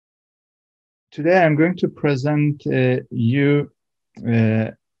Today I'm going to present you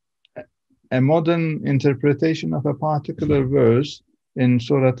a modern interpretation of a particular verse in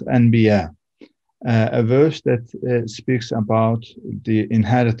Surah Anbiya, a verse that speaks about the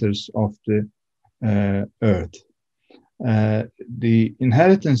inheritors of the earth. The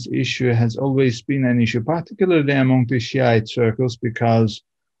inheritance issue has always been an issue, particularly among the Shiite circles, because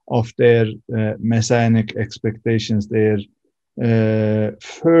of their messianic expectations, their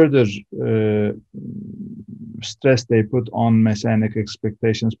further stress they put on messianic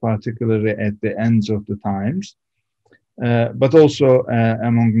expectations, particularly at the ends of the times, but also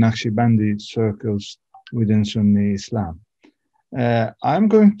among Naqshbandi circles within Sunni Islam. I'm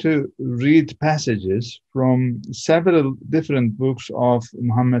going to read passages from several different books of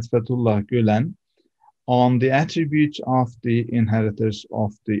Muhammad Fethullah Gulen on the attributes of the inheritors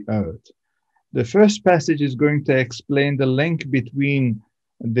of the earth. The first passage is going to explain the link between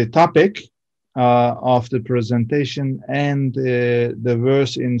the topic of the presentation and the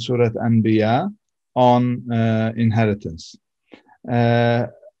verse in Surah Anbiya on inheritance.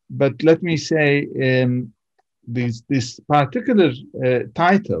 But let me say, this particular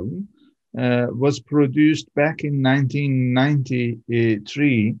title was produced back in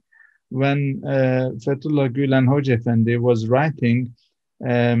 1993 when Fethullah Gulen Hoca Efendi was writing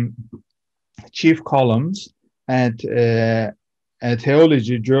chief columns at a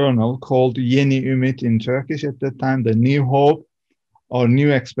theology journal called Yeni Ümit in Turkish at that time, the New Hope or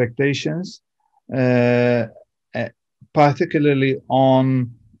New Expectations, particularly on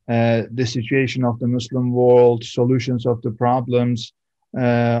the situation of the Muslim world, solutions of the problems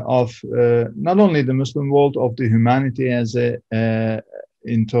of not only the Muslim world, of the humanity as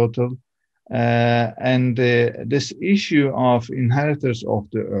in total. And this issue of inheritors of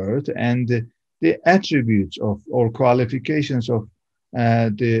the earth and the attributes of or qualifications of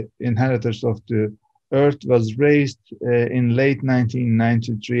the inheritors of the earth was raised in late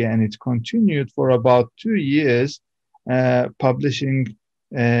 1993, and it continued for about 2 years, publishing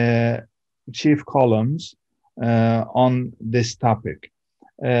chief columns on this topic.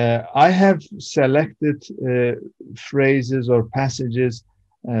 I have selected phrases or passages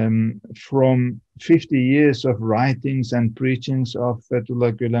from 50 years of writings and preachings of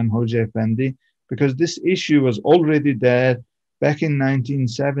Fethullah Gulen Hoca Efendi, because this issue was already there back in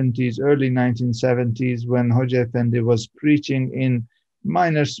 1970s, early 1970s, when Hoca Efendi was preaching in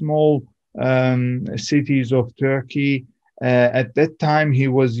minor, small cities of Turkey. At that time, he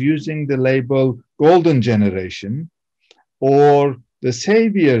was using the label Golden Generation or the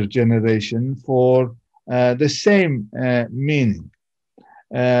Savior Generation for the same meaning.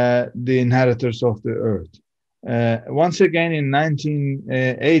 The inheritors of the earth. Once again, in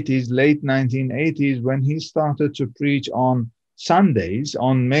 1980s, late 1980s, when he started to preach on Sundays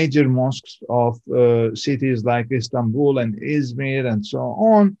on major mosques of cities like Istanbul and Izmir and so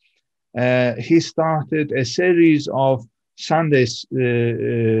on, he started a series of Sunday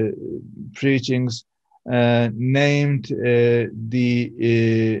preachings named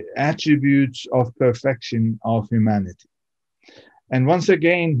the attributes of perfection of humanity. And once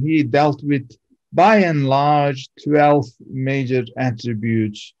again, he dealt with, by and large, 12 major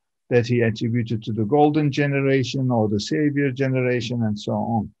attributes that he attributed to the golden generation or the savior generation and so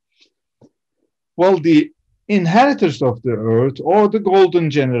on. Well, the inheritors of the earth or the golden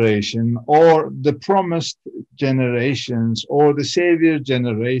generation or the promised generations or the savior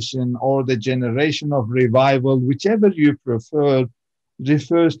generation or the generation of revival, whichever you prefer,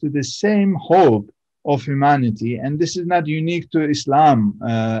 refers to the same hope of humanity, and this is not unique to Islam.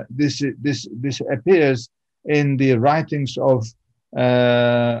 This appears in the writings of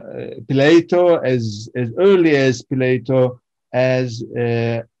Plato, as early as Plato, as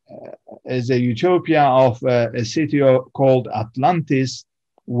a utopia of a city called Atlantis,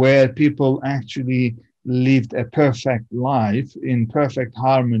 where people actually lived a perfect life in perfect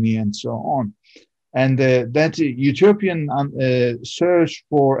harmony and so on. And that utopian search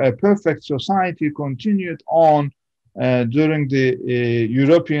for a perfect society continued on during the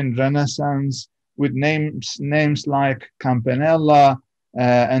European Renaissance with names like Campanella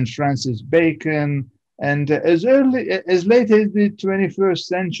and Francis Bacon. And as late as the 21st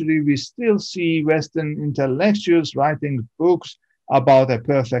century, we still see Western intellectuals writing books about a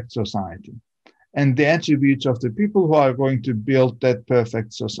perfect society and the attributes of the people who are going to build that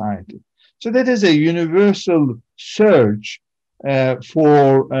perfect society. So that is a universal search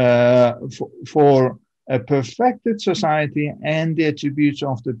for a perfected society and the attributes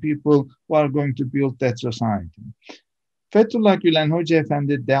of the people who are going to build that society. Fethullah Gulen Hoca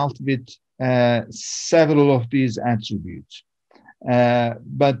Efendi dealt with several of these attributes.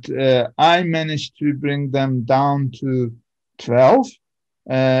 but I managed to bring them down to 12.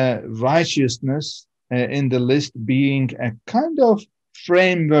 Righteousness in the list being a kind of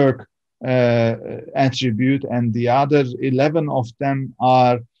framework attribute, and the other 11 of them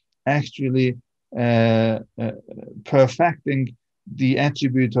are actually perfecting the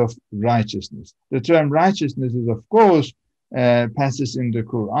attribute of righteousness. The term righteousness is, of course, passes in the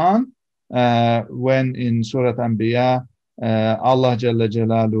Quran when in Surah Anbiya, Allah Jalla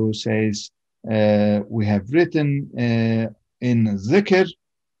Jalaluhu says, we have written in Zikr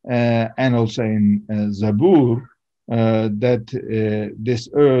and also in Zabur that this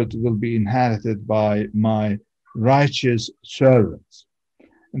earth will be inherited by my righteous servants.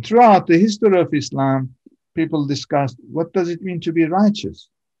 And throughout the history of Islam, people discussed, what does it mean to be righteous?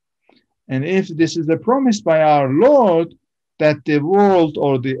 And if this is a promise by our Lord that the world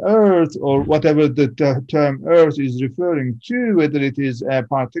or the earth or whatever the term earth is referring to, whether it is a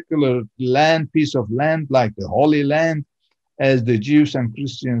particular land, piece of land like the Holy Land, as the Jews and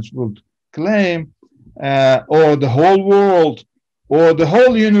Christians would claim, or the whole world, or the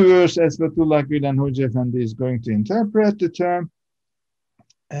whole universe, as Fatullah Gulen Hujefendi is going to interpret the term,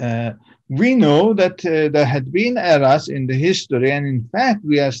 we know that there had been eras in the history, and in fact,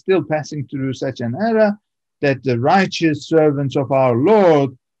 we are still passing through such an era that the righteous servants of our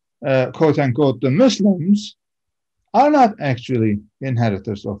Lord, quote unquote, the Muslims, are not actually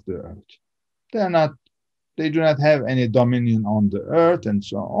inheritors of the earth. They do not have any dominion on the earth and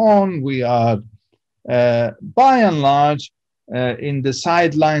so on. We are, by and large, in the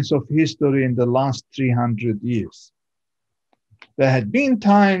sidelines of history in the last 300 years. There had been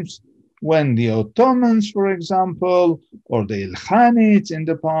times when the Ottomans, for example, or the Ilkhanids in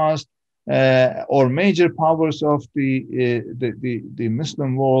the past, or major powers of the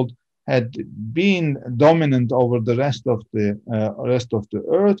Muslim world had been dominant over the rest of the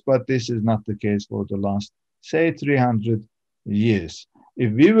earth, but this is not the case for the last, say, 300 years.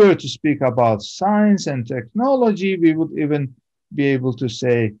 If we were to speak about science and technology, we would even be able to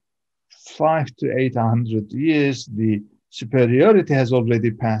say 500 to 800 years, the superiority has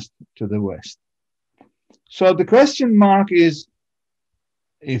already passed to the West. So the question mark is,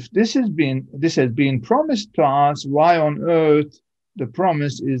 if this has been promised to us, why on earth the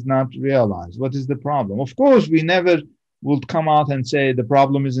promise is not realized? What is the problem? Of course, we never would come out and say the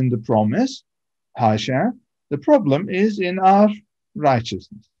problem is in the promise. Hasha. The problem is in our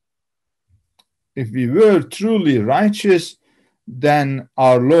righteousness. If we were truly righteous, then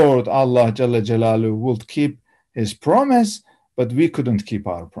our Lord Allah Jalla Jalaluhu would keep his promise, but we couldn't keep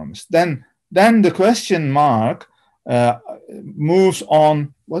our promise. Then the question mark moves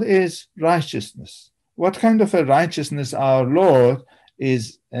on. What is righteousness? What kind of a righteousness our Lord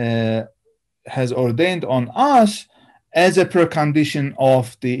has ordained on us as a precondition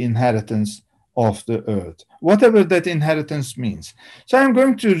of the inheritance of the earth, whatever that inheritance means. So I'm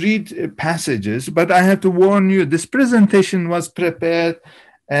going to read passages, but I have to warn you, this presentation was prepared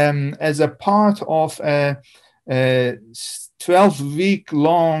as a part of a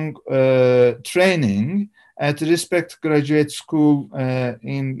 12-week-long training at Respect Graduate School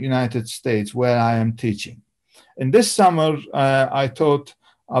in United States, where I am teaching. In this summer, I taught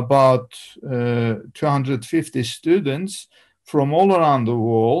about 250 students from all around the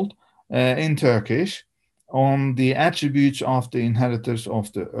world in Turkish on the attributes of the inheritors of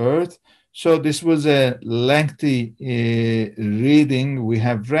the earth. So this was a lengthy reading. We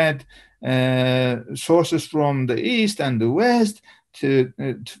have read sources from the East and the West,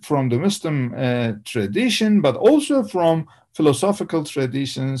 from the Muslim tradition, but also from philosophical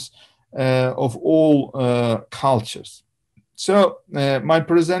traditions of all cultures. So my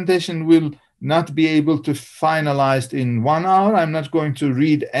presentation will not be able to finalize in 1 hour. I'm not going to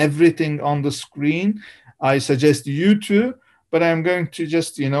read everything on the screen. I suggest you to, but I'm going to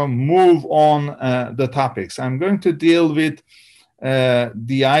just, move on the topics. I'm going to deal with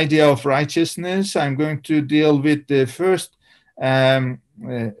the idea of righteousness. I'm going to deal with the first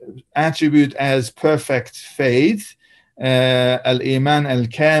attribute as perfect faith, al-Iman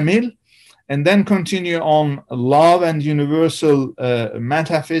al-Kamil, and then continue on love and universal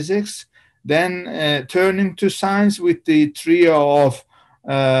metaphysics, then turning to science with the trio of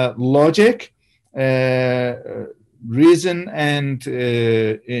logic, reason,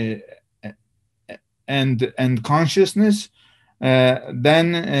 and consciousness,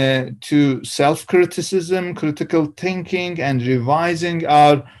 then to self-criticism, critical thinking, and revising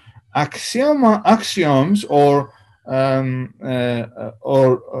our axioms or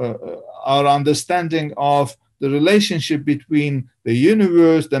our understanding of the relationship between the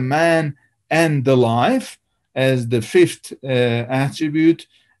universe, the man, and the life, as the fifth attribute.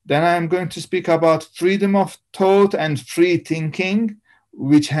 Then I'm going to speak about freedom of thought and free thinking,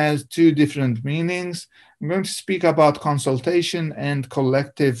 which has two different meanings. I'm going to speak about consultation and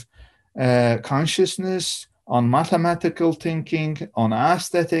collective consciousness, on mathematical thinking, on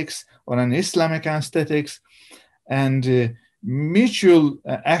aesthetics, on an Islamic aesthetics, and mutual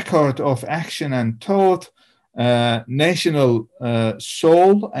accord of action and thought, national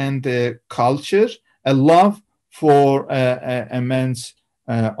soul and culture, a love for a man's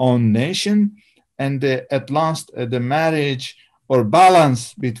own nation, and at last the marriage or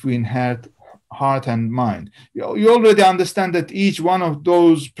balance between heart and mind. You already understand that each one of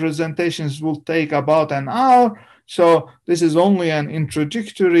those presentations will take about an hour, so this is only an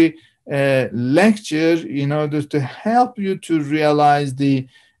introductory lecture in order to help you to realize the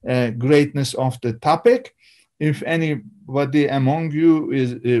greatness of the topic. If anybody among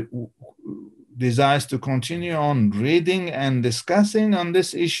you desires to continue on reading and discussing on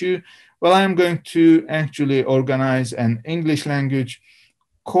this issue, well, I'm going to actually organize an English language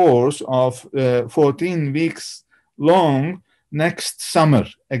course of 14 weeks long next summer.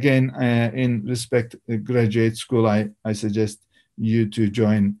 Again, in respect graduate school, I suggest you to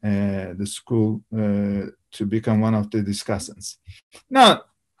join the school to become one of the discussants. Now,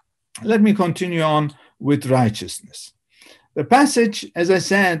 let me continue on with righteousness. The passage, as I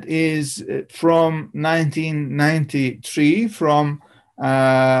said, is from 1993, from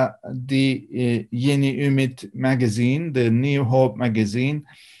the Yeni Ümit magazine, the New Hope magazine,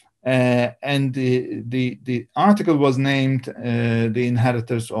 and the article was named The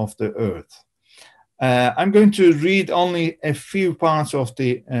Inheritors of the Earth. I'm going to read only a few parts of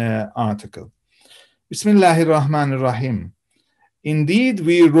the article. Bismillahir Rahmanir Rahim. Indeed,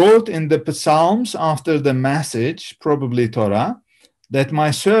 we wrote in the Psalms after the message, probably Torah, that my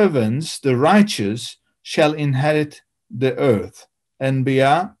servants, the righteous, shall inherit the earth.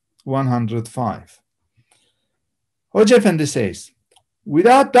 Anbiya 105. Hoca Efendi says,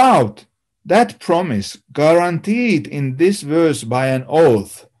 without doubt, that promise guaranteed in this verse by an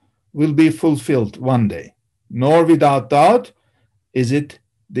oath will be fulfilled one day. Nor without doubt is it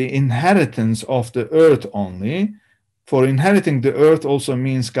the inheritance of the earth only, for inheriting the earth also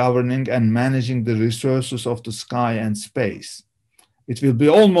means governing and managing the resources of the sky and space. It will be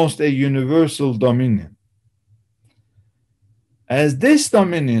almost a universal dominion. As this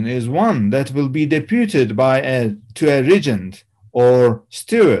dominion is one that will be deputed to a regent or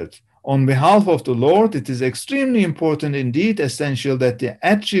steward on behalf of the Lord, it is extremely important, indeed essential, that the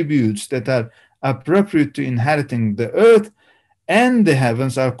attributes that are appropriate to inheriting the earth and the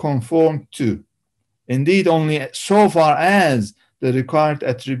heavens are conformed to. Indeed, only so far as the required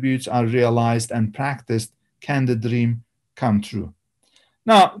attributes are realized and practiced can the dream come true.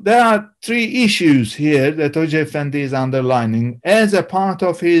 Now, there are three issues here that Hoca Efendi is underlining as a part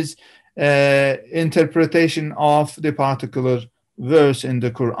of his interpretation of the particular verse in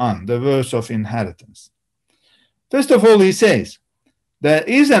the Quran, the verse of inheritance. First of all, he says, there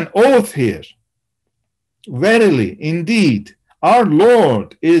is an oath here. Verily, indeed, our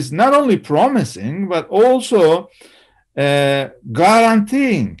Lord is not only promising, but also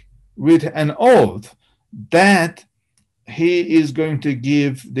guaranteeing with an oath that he is going to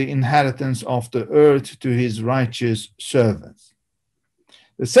give the inheritance of the earth to his righteous servants.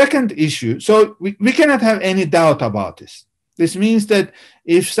 The second issue, so we cannot have any doubt about this. This means that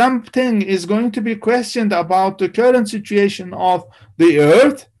if something is going to be questioned about the current situation of the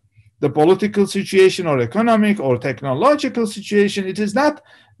earth, the political situation or economic or technological situation, it is not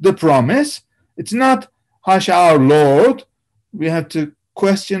the promise. It's not, Hasha, our Lord. We have to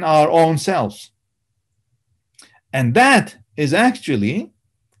question our own selves. And that is actually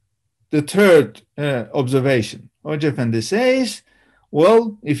the third observation. Hoca Efendi says,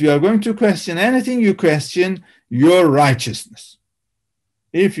 well, if you are going to question anything, you question your righteousness.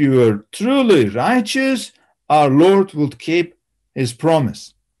 If you are truly righteous, our Lord will keep his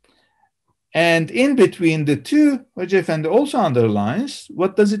promise. And in between the two, Hoca Efendi also underlines,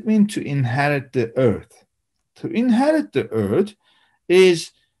 what does it mean to inherit the earth? To inherit the earth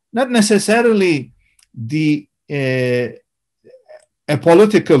is not necessarily a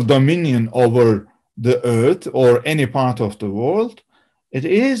political dominion over the earth or any part of the world. It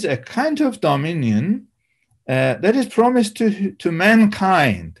is a kind of dominion that is promised to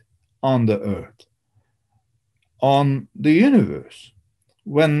mankind on the earth, on the universe.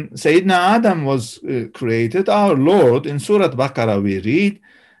 When Sayyidina Adam was created, our Lord, in Surah Baqarah we read,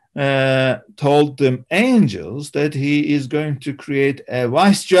 told the angels that he is going to create a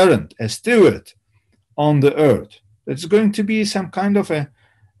vicegerent, a steward on the earth. It's going to be some kind of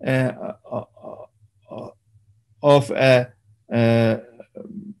of a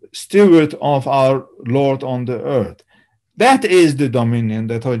steward of our Lord on the earth. That is the dominion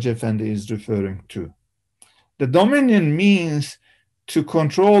that Hoca Efendi is referring to. The dominion means to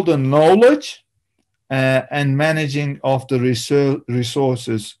control the knowledge and managing of the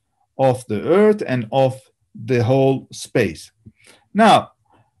resources of the earth and of the whole space. Now,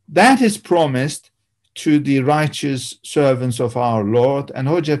 that is promised to the righteous servants of our Lord. And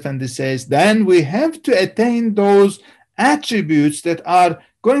Hoca Efendi says, then we have to attain those attributes that are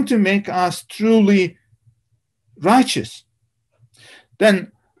going to make us truly righteous.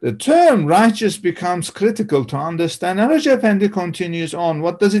 Then the term righteous becomes critical to understand. And Hoca Efendi continues on,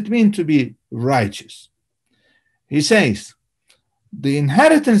 what does it mean to be righteous? He says, the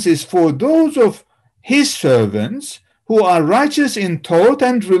inheritance is for those of his servants who are righteous in thought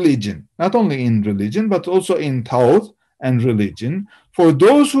and religion, not only in religion, but also in thought and religion, for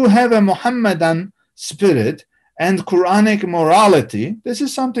those who have a Muhammadan spirit and Quranic morality. This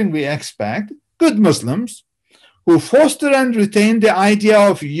is something we expect. Good Muslims who foster and retain the idea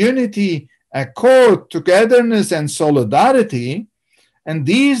of unity, accord, togetherness, and solidarity. And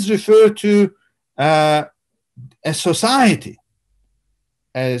these refer to a society,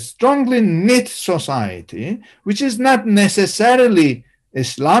 a strongly knit society, which is not necessarily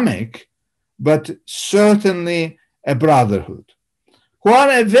Islamic, but certainly a brotherhood, who are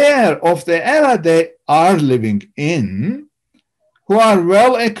aware of the era they are living in, who are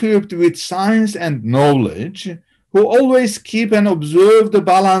well equipped with science and knowledge, who always keep and observe the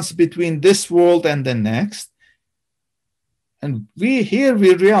balance between this world and the next. And we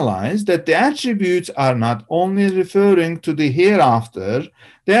realize that the attributes are not only referring to the hereafter,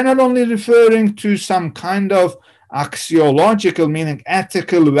 they are not only referring to some kind of axiological, meaning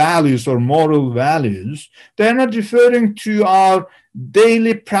ethical values or moral values. They are not referring to our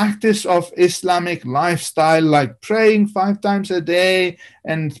daily practice of Islamic lifestyle, like praying 5 times a day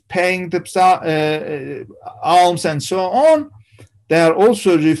and paying the alms and so on. They are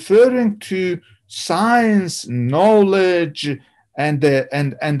also referring to science, knowledge, and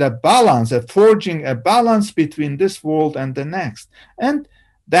a balance, forging a balance between this world and the next. And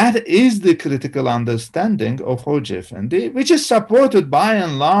that is the critical understanding of Hoca Efendi, which is supported by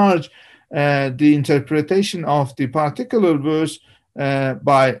and large the interpretation of the particular verse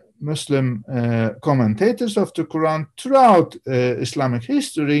by Muslim commentators of the Quran throughout Islamic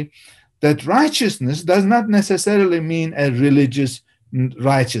history, that righteousness does not necessarily mean a religious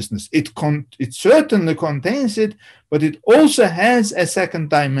righteousness. It certainly contains it, but it also has a second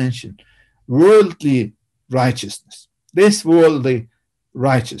dimension, worldly righteousness, this worldly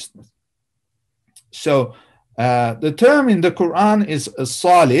righteousness. So the term in the Quran is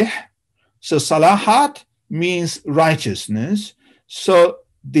salih. So salahat means righteousness. So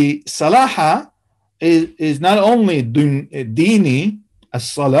the salaha is not only dini,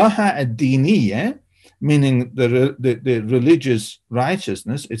 as-salaha ad-diniyya, meaning the religious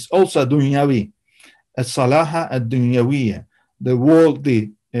righteousness, it's also dunyawi, as-salaha ad-dunyawiyya, the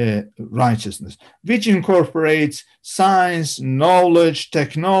worldly righteousness, which incorporates science, knowledge,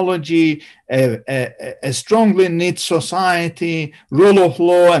 technology, a strongly knit society, rule of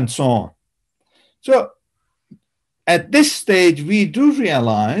law, and so on. So at this stage, we do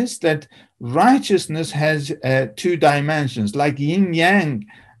realize that righteousness has 2 dimensions, like yin-yang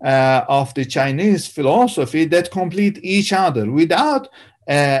of the Chinese philosophy, that complete each other. Without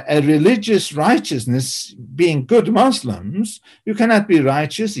a religious righteousness, being good Muslims, you cannot be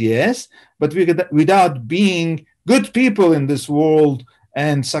righteous, yes, but without being good people in this world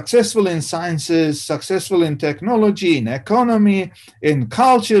and successful in sciences, successful in technology, in economy, in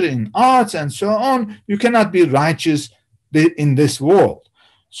culture, in arts, and so on, you cannot be righteous in this world.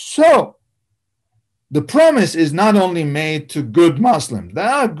 So the promise is not only made to good Muslims. There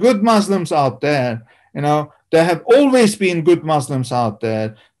are good Muslims out there, there have always been good Muslims out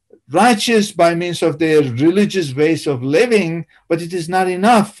there, righteous by means of their religious ways of living, but it is not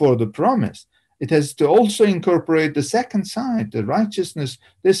enough for the promise. It has to also incorporate the second side, the righteousness,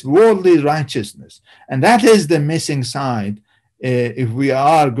 this worldly righteousness. And that is the missing side if we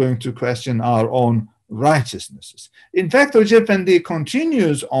are going to question our own righteousnesses. In fact, Hoca Efendi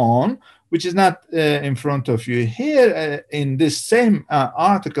continues on, which is not in front of you here, in this same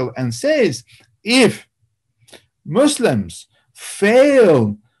article, and says, if Muslims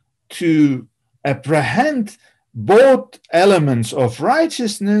fail to apprehend both elements of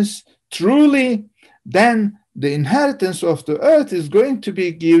righteousness truly, then the inheritance of the earth is going to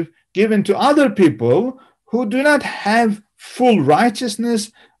be given to other people who do not have full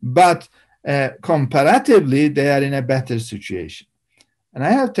righteousness, but comparatively, they are in a better situation. And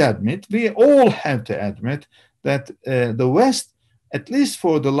I have to admit, we all have to admit, that the West, at least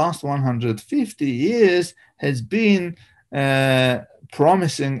for the last 150 years, has been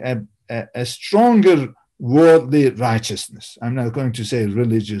promising a stronger worldly righteousness. I'm not going to say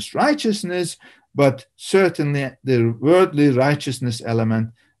religious righteousness, but certainly the worldly righteousness element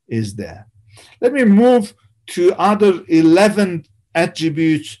is there. Let me move to other 11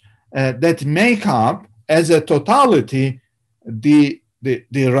 attributes that make up as a totality the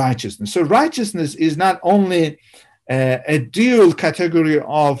righteousness. So righteousness is not only a dual category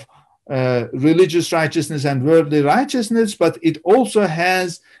of religious righteousness and worldly righteousness, but it also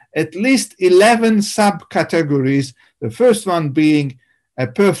has at least 11 subcategories, the first one being a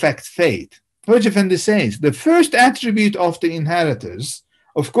perfect faith. Hoca Efendi says the first attribute of the inheritors,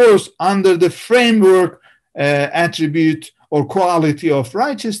 of course, under the framework attribute or quality of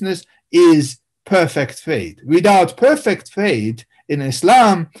righteousness, is perfect faith. Without perfect faith in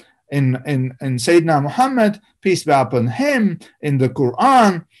Islam, in Sayyidina Muhammad, peace be upon him, in the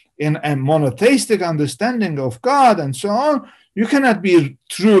Quran, in a monotheistic understanding of God, and so on, you cannot be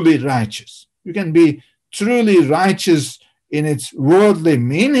truly righteous. You can be truly righteous in its worldly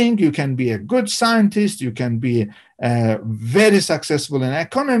meaning. You can be a good scientist. You can be very successful in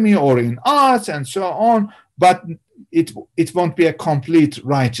economy or in arts and so on, but it won't be a complete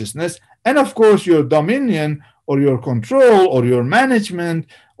righteousness. And of course, your dominion or your control or your management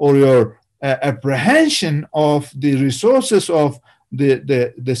or your apprehension of the resources of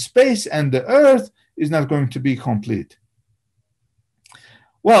the space and the earth is not going to be complete.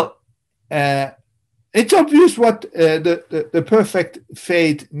 Well, it's obvious what the perfect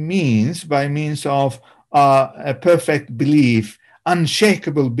faith means by means of a perfect belief,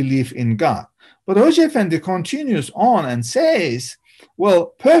 unshakable belief in God. But Hoca Efendi continues on and says,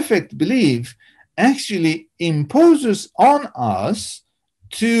 well, perfect belief actually imposes on us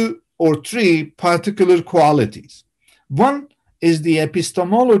 2 or 3 particular qualities. One is the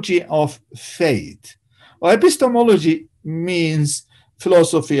epistemology of faith. Well, epistemology means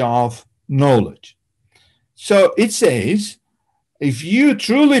philosophy of knowledge. So it says, if you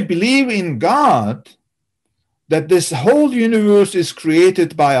truly believe in God, that this whole universe is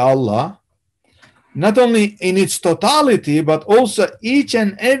created by Allah, not only in its totality, but also each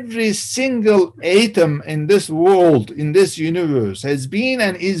and every single atom in this world, in this universe, has been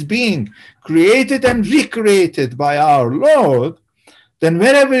and is being created and recreated by our Lord, then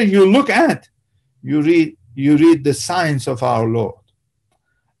wherever you look at, you read the signs of our Lord.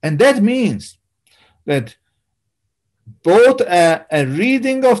 And that means that both a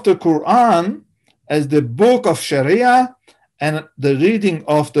reading of the Quran as the book of Sharia and the reading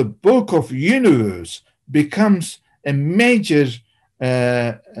of the book of universe becomes a major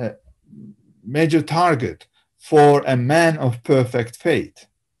target for a man of perfect faith.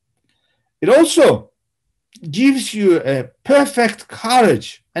 It also gives you a perfect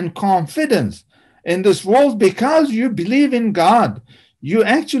courage and confidence in this world because you believe in God. You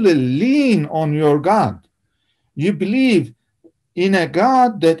actually lean on your God. You believe in a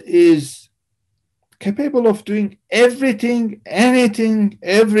God that is capable of doing everything, anything,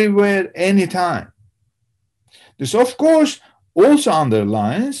 everywhere, anytime. This, of course, also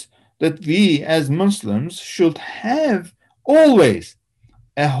underlines that we as Muslims should have always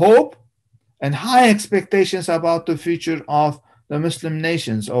a hope and high expectations about the future of the Muslim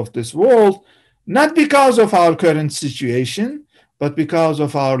nations of this world, not because of our current situation, but because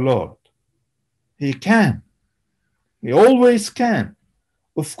of our Lord. He can. He always can.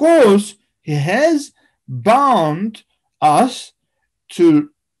 Of course, He has bound us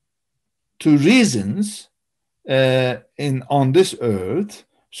to reasons on this earth.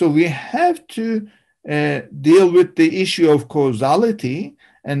 So we have to deal with the issue of causality,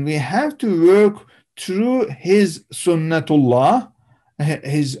 and we have to work through His sunnatullah,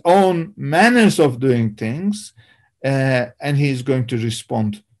 His own manners of doing things, and He is going to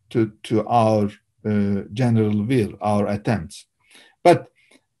respond to our general will, our attempts. But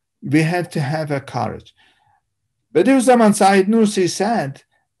we have to have a courage. Bediüzzaman Said Nursi said,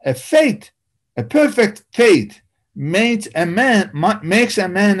 a faith, a perfect faith, makes a man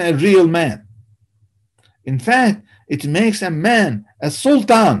a real man. In fact, it makes a man a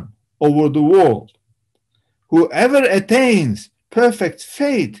sultan over the world. Whoever attains perfect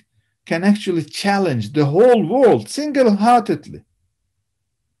faith can actually challenge the whole world single-heartedly.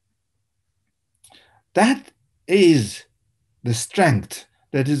 That is the strength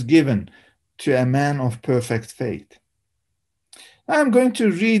that is given to a man of perfect faith. I'm going to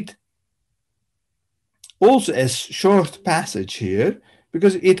read also a short passage here,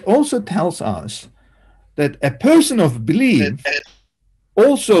 because it also tells us that a person of belief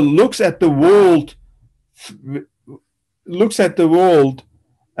also looks at the world looks at the world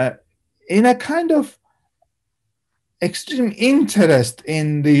in a kind of extreme interest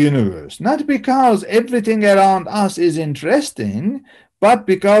in the universe, not because everything around us is interesting, but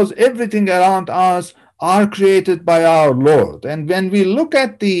because everything around us are created by our Lord. And when we look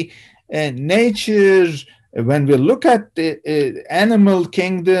at the nature, when we look at the animal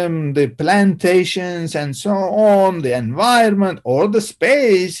kingdom, the plantations and so on, the environment or the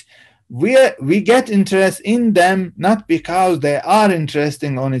space, we get interest in them, not because they are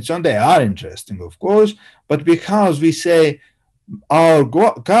interesting on its own. They are interesting, of course, but because we say our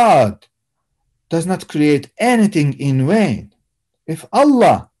God does not create anything in vain. If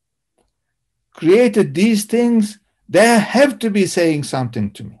Allah created these things, they have to be saying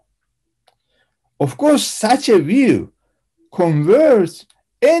something to me. Of course, such a view converts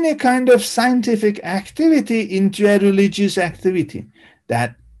any kind of scientific activity into a religious activity.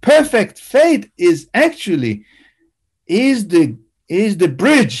 That perfect faith is actually the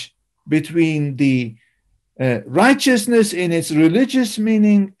bridge between the righteousness in its religious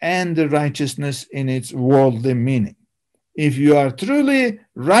meaning and the righteousness in its worldly meaning. If you are truly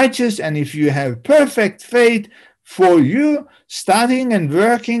righteous and if you have perfect faith, for you, studying and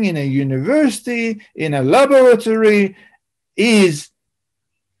working in a university, in a laboratory, is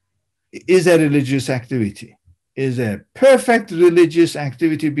a religious activity, is a perfect religious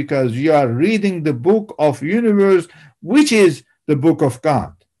activity, because you are reading the book of universe, which is the book of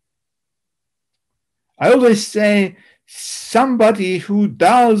God. I always say somebody who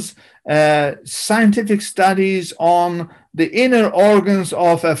does scientific studies on the inner organs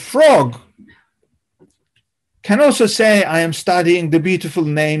of a frog can also say, I am studying the beautiful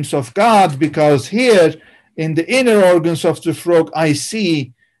names of God, because here in the inner organs of the frog, I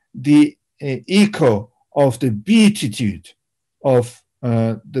see the echo of the beatitude of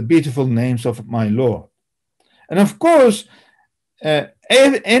the beautiful names of my Lord. And of course,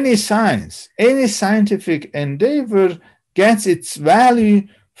 any science, any scientific endeavor gets its value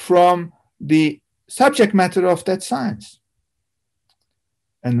from the subject matter of that science.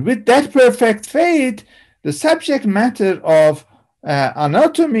 And with that perfect faith, the subject matter of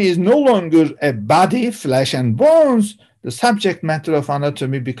anatomy is no longer a body, flesh and bones. The subject matter of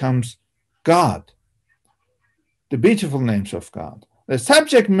anatomy becomes God, the beautiful names of God. The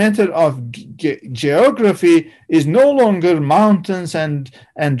subject matter of geography is no longer mountains and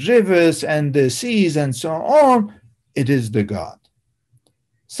rivers and the seas and so on. It is the God.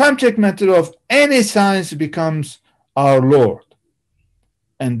 Subject matter of any science becomes our Lord.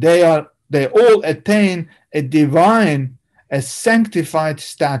 And they all attain a divine, a sanctified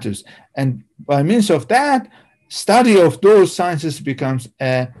status. And by means of that, study of those sciences becomes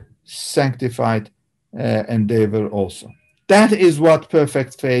a sanctified endeavor also. That is what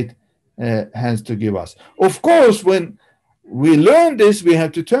perfect faith has to give us. Of course, when we learn this, we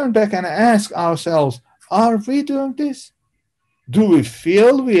have to turn back and ask ourselves, are we doing this? Do we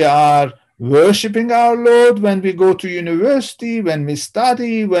feel we are worshiping our Lord when we go to university, when we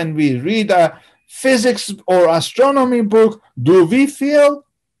study, when we read a physics or astronomy book? Do we feel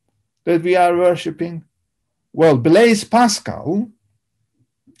that we are worshiping? Well, Blaise Pascal,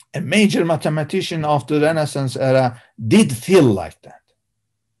 a major mathematician of the Renaissance era, did feel like that.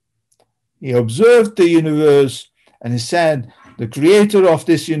 He observed the universe and he said, the creator of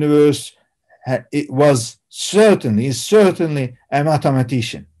this universe is certainly a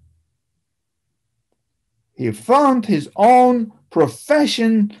mathematician. He found his own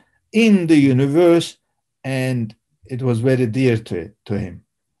profession in the universe, and it was very dear to him.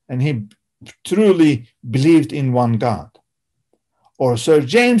 And he truly believed in one God. Or Sir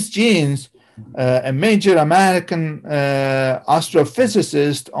James Jeans, a major American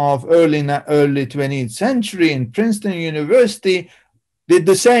astrophysicist of early 20th century in Princeton University, did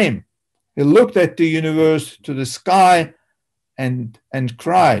the same. He looked at the universe, to the sky, and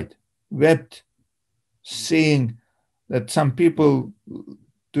cried, wept, seeing that some people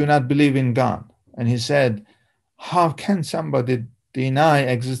do not believe in God. And he said, how can somebody deny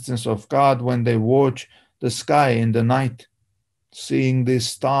existence of God when they watch the sky in the night, seeing these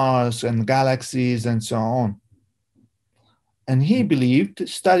stars and galaxies and so on? And he believed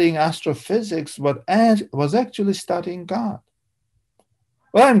studying astrophysics was actually studying God.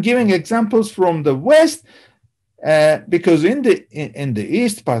 Well, I'm giving examples from the West because in the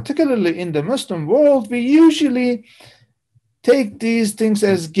East, particularly in the Muslim world, we usually take these things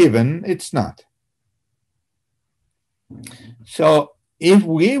as given. It's not. So if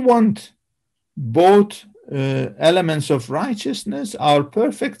we want both elements of righteousness, our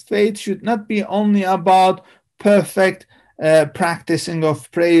perfect faith should not be only about perfect practicing of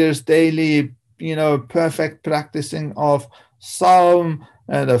prayers daily, perfect practicing of Psalm,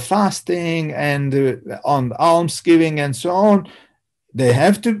 the fasting, and on almsgiving and so on. They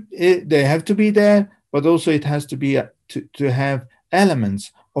have to be there, but also it has to be to have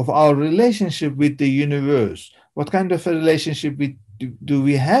elements of our relationship with the universe. What kind of a relationship do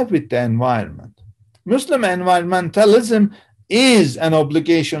we have with the environment? Muslim environmentalism is an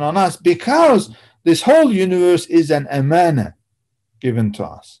obligation on us because this whole universe is an amana given to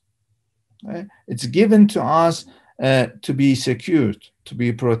us. Right? It's given to us to be secured, to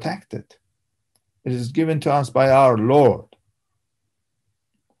be protected. It is given to us by our Lord.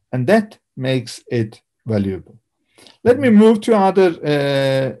 And that makes it valuable. Let me move to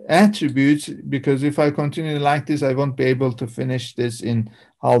other attributes, because if I continue like this, I won't be able to finish this in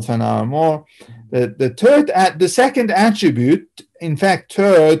half an hour more. The second attribute, in fact,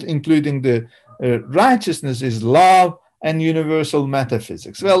 third, including the righteousness, is love and universal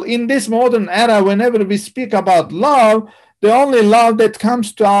metaphysics. Well, in this modern era, whenever we speak about love, the only love that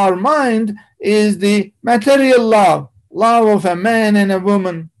comes to our mind is the material love of a man and a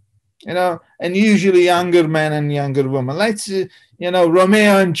woman. And usually younger men and younger women. Let's,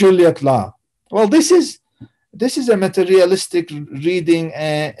 Romeo and Juliet love. Well, this is a materialistic reading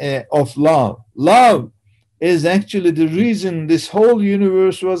of love. Love is actually the reason this whole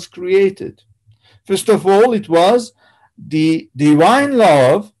universe was created. First of all, it was the divine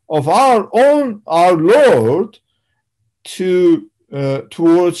love of our Lord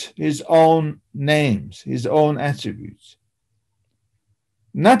towards his own names, his own attributes.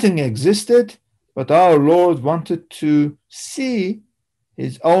 Nothing existed, but our Lord wanted to see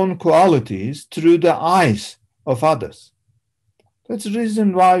his own qualities through the eyes of others. That's the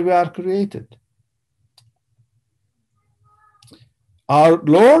reason why we are created. Our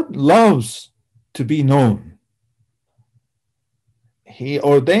Lord loves to be known. He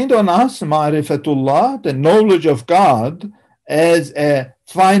ordained on us ma'rifatullah, the knowledge of God, as a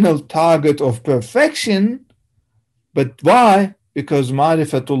final target of perfection. But why? Because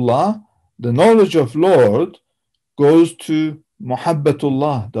ma'rifatullah, the knowledge of Lord, goes to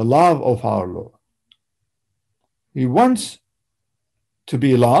muhabbatullah, the love of our Lord. He wants to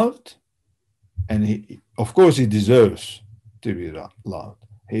be loved, and of course he deserves to be loved.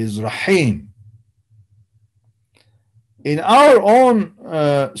 He is Rahim. In our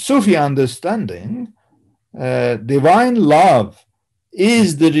own Sufi understanding, divine love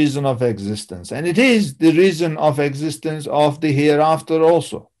is the reason of existence, and it is the reason of existence of the hereafter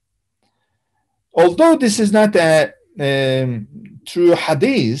also. Although this is not a true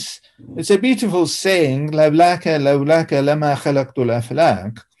hadith, it's a beautiful saying, لَوْلَاكَ لَمَا خَلَقْتُ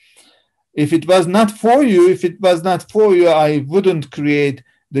الْأَفْلَاكَ. If it was not for you, I wouldn't create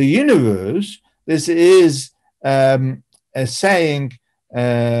the universe. This is a saying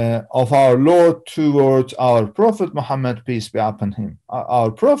of our Lord towards our Prophet Muhammad, peace be upon him.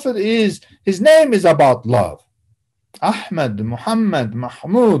 Our Prophet his name is about love. Ahmad, Muhammad,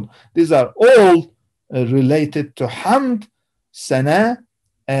 Mahmud, these are all related to hamd, sana,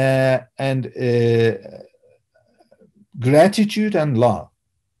 and gratitude and love.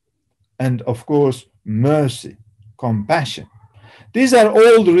 And of course, mercy, compassion. These are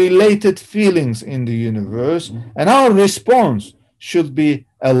all related feelings in the universe, and our response should be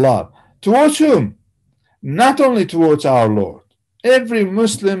a love. Towards whom? Not only towards our Lord. Every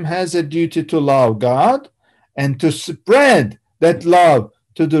Muslim has a duty to love God and to spread that love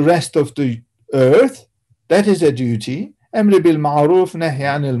to the rest of the earth. That is a duty. Amri bil ma'ruf, nahy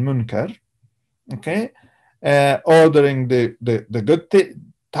anil munkar. Okay? Ordering the good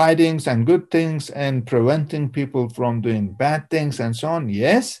tidings and good things and preventing people from doing bad things and so on.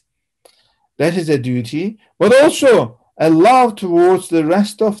 Yes, that is a duty. But also a love towards the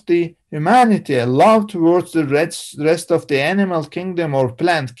rest of the humanity, a love towards the rest of the animal kingdom or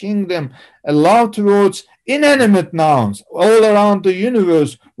plant kingdom, a love towards inanimate nouns all around the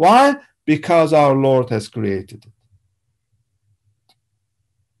universe. Why? Because our Lord has created it.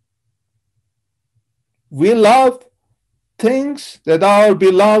 We love things that our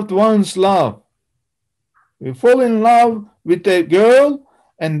beloved ones love. We fall in love with a girl,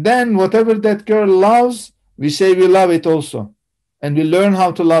 and then whatever that girl loves, we say we love it also, and we learn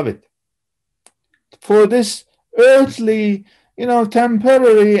how to love it. For this earthly,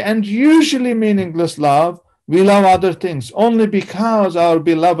 temporary and usually meaningless love, we love other things only because our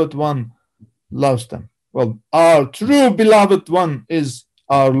beloved one loves them. Well, our true beloved one is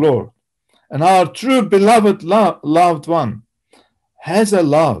our Lord, and our true beloved loved one has a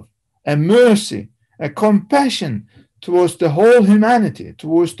love, a mercy, a compassion towards the whole humanity,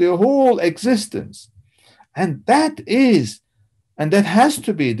 towards the whole existence. And that is And that has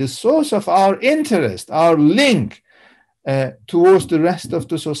to be the source of our interest, our link towards the rest of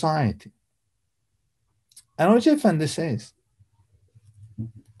the society. And Hoca Efendi says,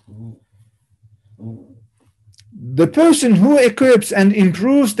 the person who equips and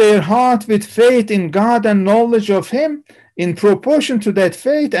improves their heart with faith in God and knowledge of Him, in proportion to that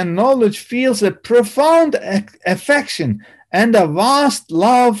faith and knowledge, feels a profound affection and a vast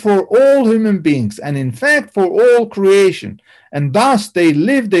love for all human beings, and in fact for all creation. And thus they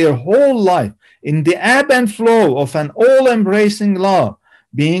live their whole life in the ebb and flow of an all-embracing love,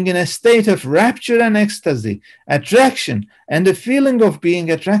 being in a state of rapture and ecstasy, attraction, and the feeling of being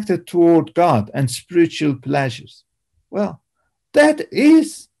attracted toward God and spiritual pleasures. Well, that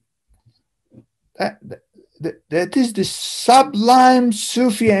is the sublime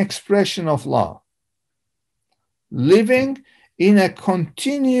Sufi expression of love. Living in a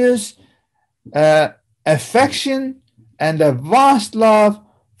continuous affection and a vast love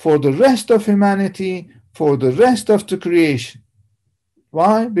for the rest of humanity, for the rest of the creation.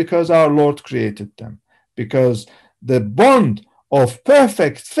 Why? Because our Lord created them. Because the bond of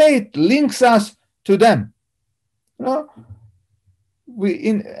perfect faith links us to them. You know,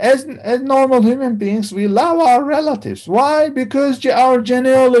 as normal human beings, we love our relatives. Why? Because our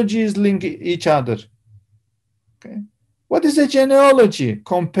genealogies link each other. Okay. What is a genealogy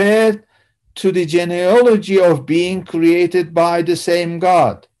compared to the genealogy of being created by the same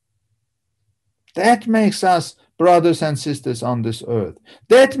God? That makes us brothers and sisters on this earth.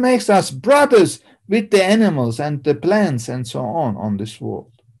 That makes us brothers with the animals and the plants and so on this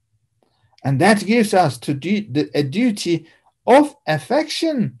world. And that gives us a duty of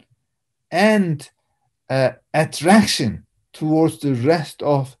affection and attraction towards the rest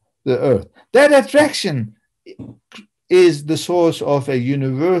of the earth. That attraction is the source of a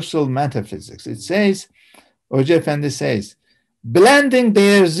universal metaphysics. It says, Hoca Efendi says, blending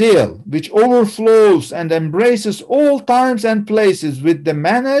their zeal, which overflows and embraces all times and places with the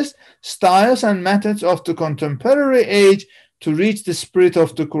manners, styles, and methods of the contemporary age, to reach the spirit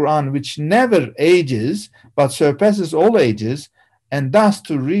of the Quran, which never ages but surpasses all ages, and thus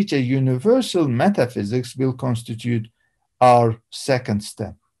to reach a universal metaphysics, will constitute our second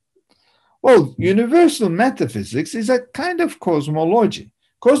step. Well, universal metaphysics is a kind of cosmology.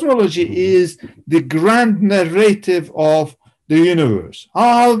 Cosmology is the grand narrative of the universe,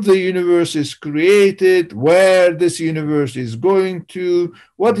 how the universe is created, where this universe is going to,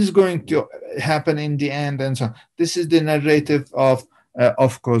 what is going to happen in the end, and so on. This is the narrative of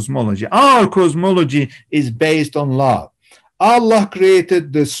cosmology. Our cosmology is based on love. Allah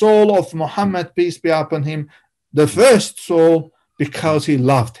created the soul of Muhammad, peace be upon him, the first soul, because he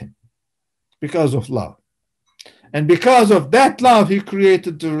loved him, because of love. And because of that love, he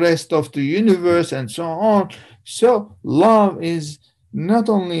created the rest of the universe and so on. So love is not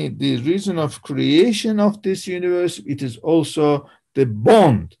only the reason of creation of this universe, it is also the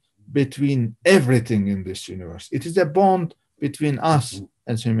bond between everything in this universe. It is a bond between us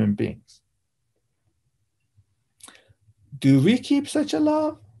as human beings. Do we keep such a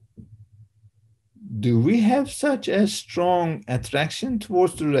love? Do we have such a strong attraction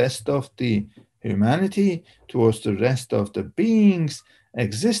towards the rest of the humanity, towards the rest of the beings'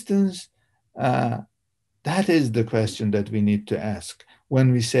 existence? That is the question that we need to ask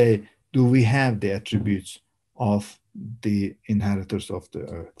when we say, do we have the attributes of the inheritors of the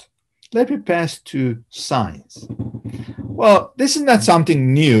earth? Let me pass to science. Well, this is not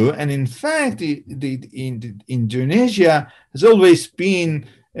something new. And in fact, Indonesia has always been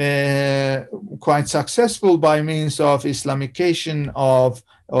quite successful by means of Islamization of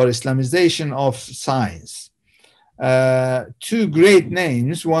science. Two great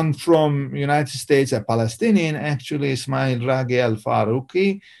names, one from United States, a Palestinian, actually, Ismail Ragi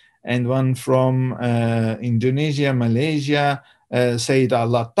al-Faruqi, and one from Indonesia, Malaysia, Said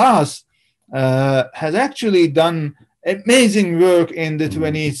Al-Attas, has actually done amazing work in the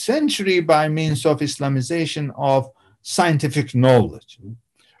 20th century by means of Islamization of scientific knowledge.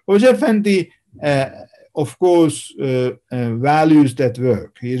 Hoca Efendi, of course, values that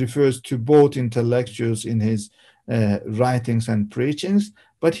work. He refers to both intellectuals in his writings and preachings,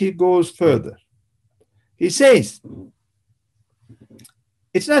 but he goes further. He says,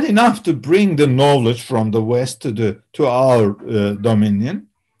 it's not enough to bring the knowledge from the West to our dominion.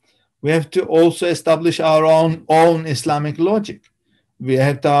 We have to also establish our own Islamic logic. We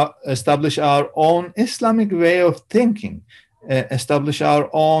have to establish our own Islamic way of thinking, establish our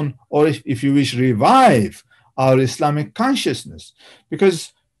own, or if you wish, revive our Islamic consciousness.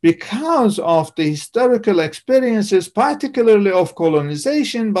 Because of the historical experiences, particularly of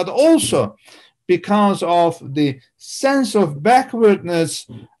colonization, but also because of the sense of backwardness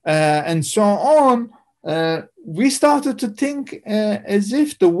and so on, we started to think as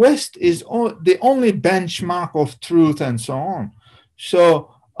if the West is the only benchmark of truth and so on. So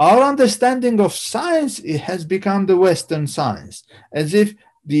our understanding of science, it has become the Western science, as if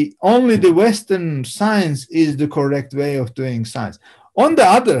only the Western science is the correct way of doing science. On the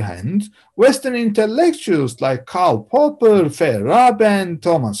other hand, Western intellectuals like Karl Popper, Feyerabend,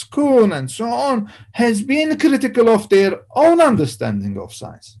 Thomas Kuhn, and so on, has been critical of their own understanding of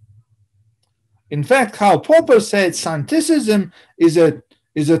science. In fact, Karl Popper said scienticism is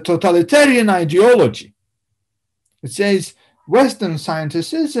a totalitarian ideology. It says Western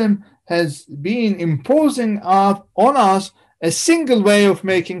scienticism has been imposing on us a single way of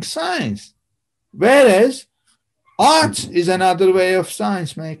making science, whereas art is another way of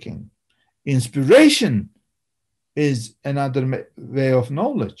science making. Inspiration is another way of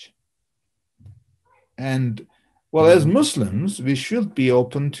knowledge. And well, as Muslims, we should be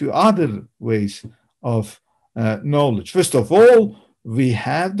open to other ways of knowledge. First of all, we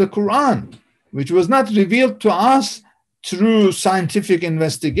have the Quran, which was not revealed to us through scientific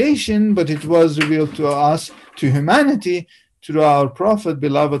investigation, but it was revealed to us, to humanity, through our prophet,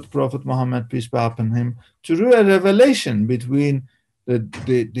 beloved Prophet Muhammad, peace be upon him, through a revelation between the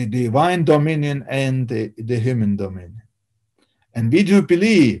divine dominion and the human dominion. And we do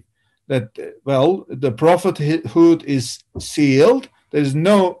believe that, well, the prophethood is sealed. There is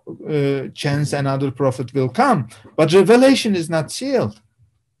no chance another prophet will come. But revelation is not sealed.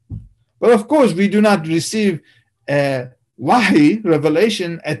 But of course, we do not receive wahi,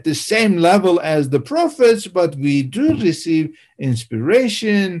 revelation, at the same level as the prophets, but we do receive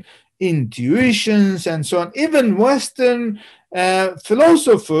inspiration, intuitions, and so on. Even Western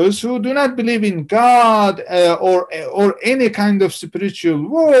philosophers who do not believe in God or any kind of spiritual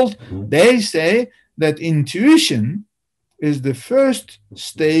world, they say that intuition is the first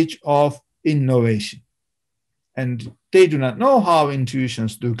stage of innovation. And they do not know how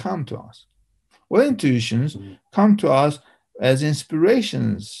intuitions do come to us. Well, intuitions come to us as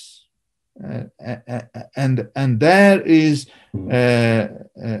inspirations, and there is a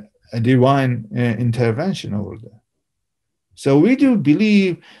divine intervention over there. So we do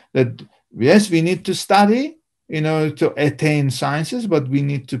believe that, yes, we need to study in order to attain sciences, but we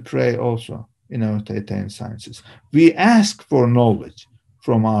need to pray also in order to attain sciences. We ask for knowledge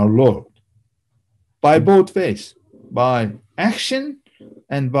from our Lord by both ways, by action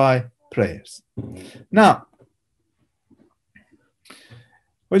and by prayers. Now,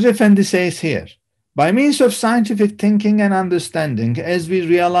 Hoca Efendi says here, by means of scientific thinking and understanding, as we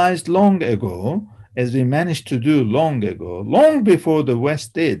realized long ago, as we managed to do long ago, long before the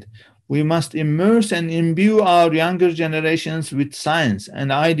West did, we must immerse and imbue our younger generations with science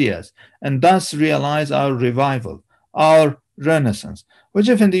and ideas, and thus realize our revival, our renaissance.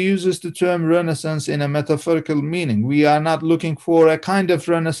 Hoca Efendi uses the term renaissance in a metaphorical meaning. We are not looking for a kind of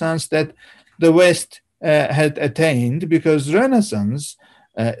renaissance that the West had attained, because renaissance,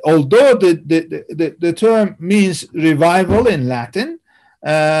 although the term means revival in Latin,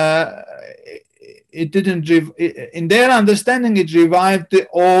 it didn't, in their understanding, it revived the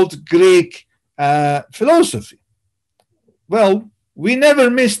old Greek philosophy. Well, we never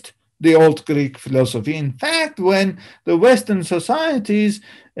missed the old Greek philosophy. In fact, when the Western societies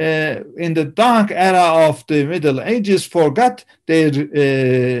in the dark era of the Middle Ages forgot their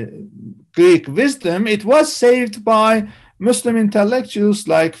Greek wisdom, it was saved by Muslim intellectuals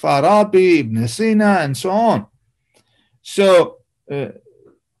like Farabi, Ibn Sina, and so on. So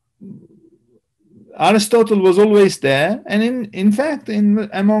Aristotle was always there, and in fact,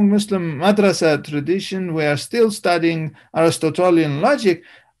 among Muslim madrasa tradition, we are still studying Aristotelian logic,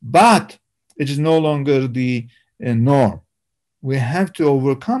 but it is no longer the norm. We have to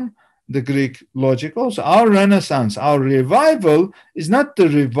overcome the Greek logic also. Our renaissance, our revival is not the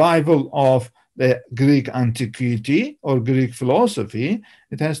revival of the Greek antiquity or Greek philosophy.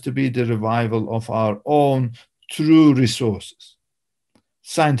 It has to be the revival of our own true resources,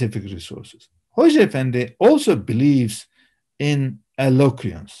 scientific resources. Hoca Efendi also believes in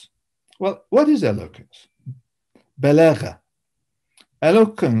eloquence. Well, what is eloquence? Balagha.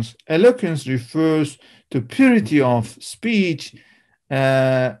 Eloquence refers to purity of speech,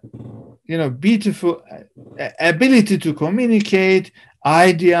 beautiful ability to communicate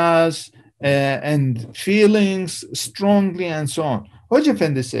ideas and feelings strongly, and so on. Hoca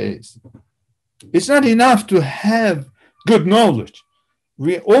Efendi says, it's not enough to have good knowledge.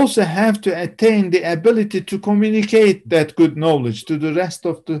 We also have to attain the ability to communicate that good knowledge to the rest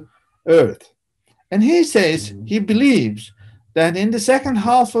of the earth. And he says he believes that in the second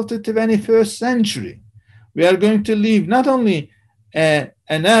half of the 21st century, we are going to live not only an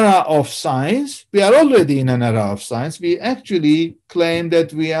era of science, we are already in an era of science. We actually claim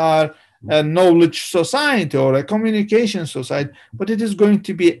that we are a knowledge society or a communication society, but it is going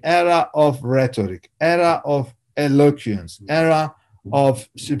to be era of rhetoric, era of eloquence, era of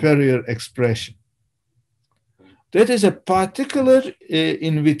superior expression. That is a particular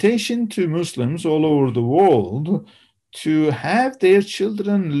invitation to Muslims all over the world to have their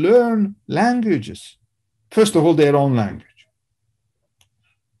children learn languages. First of all, their own language.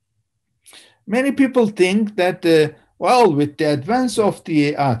 Many people think that, well, with the advance of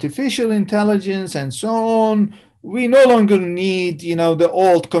the artificial intelligence and so on, we no longer need, the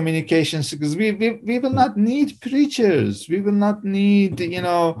old communications, because we will not need preachers. We will not need,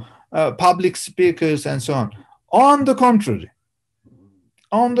 public speakers and so on. On the contrary,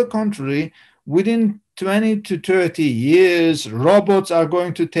 within 20 to 30 years, robots are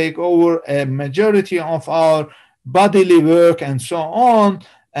going to take over a majority of our bodily work and so on.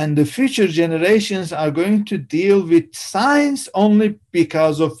 And the future generations are going to deal with science only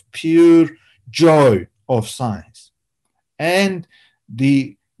because of pure joy of science. And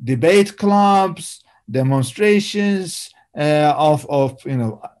the debate clubs, demonstrations of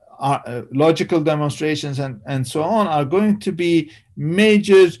logical demonstrations and so on are going to be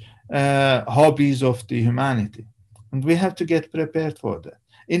major hobbies of the humanity. And we have to get prepared for that.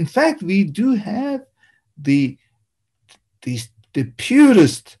 In fact, we do have the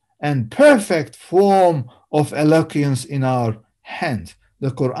purest and perfect form of eloquence in our hand,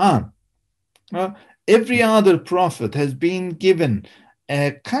 the Quran. Every other prophet has been given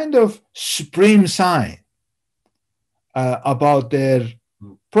a kind of supreme sign about their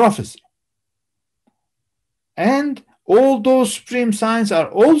prophecy. And all those supreme signs are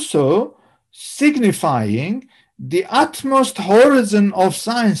also signifying the utmost horizon of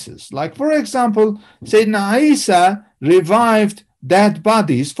sciences. Like, for example, Sayyidina Isa revived dead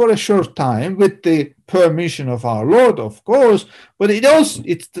bodies for a short time with the permission of our Lord, of course, but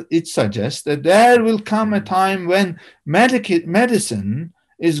it suggests that there will come a time when medicine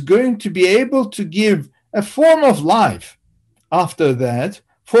is going to be able to give a form of life after that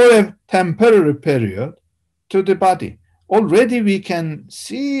for a temporary period to the body. Already we can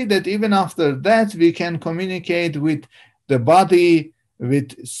see that even after that we can communicate with the body,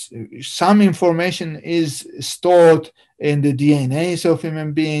 with some information is stored in the DNAs of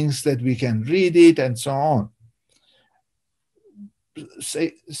human beings that we can read it and so on.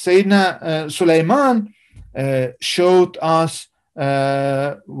 Sayyidina Sulaiman showed us,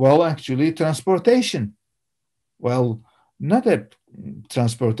 actually transportation. Well, not a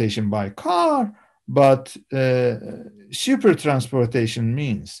transportation by car, but super transportation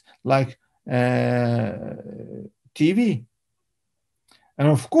means like TV. And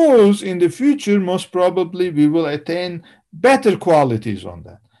of course, in the future, most probably we will attain better qualities on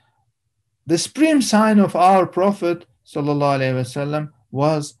that. The supreme sign of our Prophet ﷺ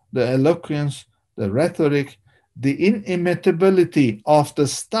was the eloquence, the rhetoric, the inimitability of the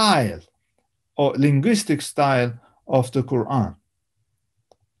style or linguistic style of the Quran.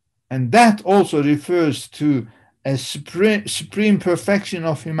 And that also refers to a supreme perfection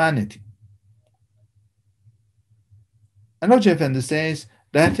of humanity. And Hoca Efendi says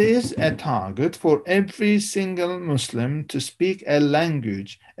that is a target for every single Muslim to speak a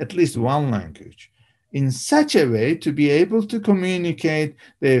language, at least one language, in such a way to be able to communicate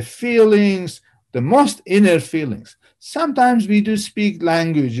their feelings, the most inner feelings. Sometimes we do speak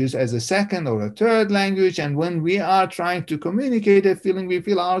languages as a second or a third language, and when we are trying to communicate a feeling, we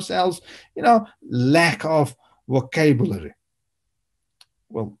feel ourselves, lack of vocabulary.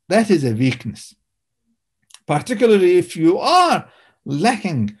 Well, that is a weakness. Particularly if you are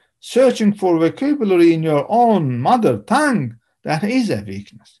lacking, searching for vocabulary in your own mother tongue, that is a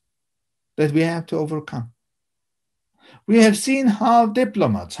weakness that we have to overcome. We have seen how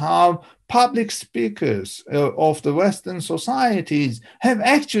diplomats, how public speakers of the Western societies have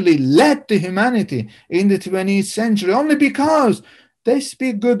actually led the humanity in the 20th century only because they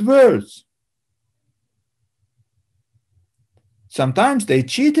speak good words. Sometimes they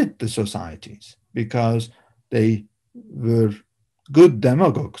cheated the societies because they were good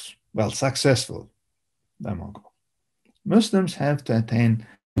demagogues, successful demagogues. Muslims have to attain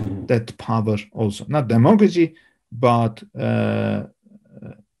that power also, not demagogy, but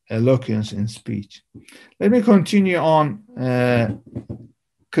eloquence in speech. Let me continue on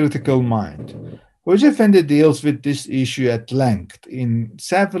critical mind. Hoca Efendi deals with this issue at length in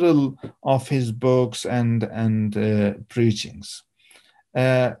several of his books and preachings.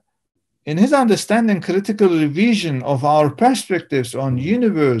 in his understanding, critical revision of our perspectives on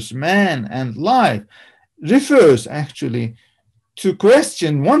universe, man, and life refers actually to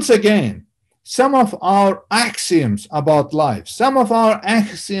question once again some of our axioms about life, some of our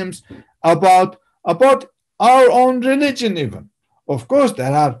axioms about our own religion even. Of course,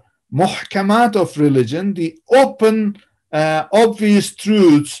 there are muhkamat of religion, the open, obvious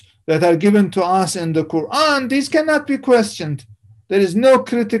truths that are given to us in the Quran. These cannot be questioned. There is no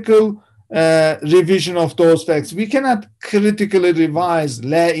critical revision of those facts. We cannot critically revise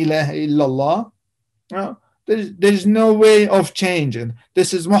La ilaha illallah. No, there is no way of changing.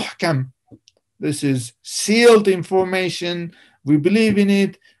 This is muhkam. This is sealed information. We believe in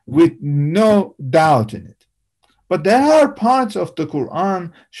it with no doubt in it. But there are parts of the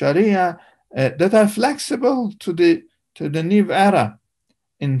Quran, Sharia, that are flexible to the new era.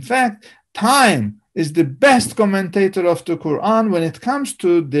 In fact, time is the best commentator of the Quran when it comes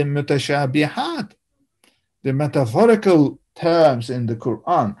to the mutashabihat, the metaphorical terms in the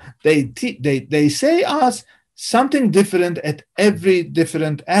Quran. They say us something different at every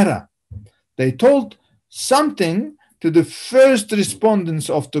different era. They told something to the first respondents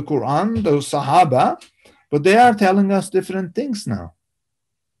of the Quran, the Sahaba, but they are telling us different things now.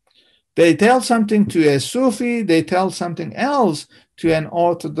 They tell something to a Sufi, they tell something else to an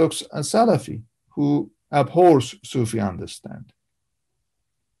Orthodox Salafi who abhors Sufi understanding.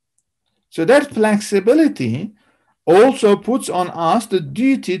 So that flexibility also puts on us the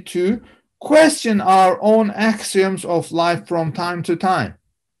duty to question our own axioms of life from time to time.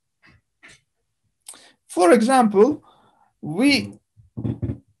 For example, we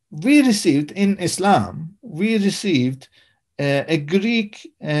received in Islam, we received a Greek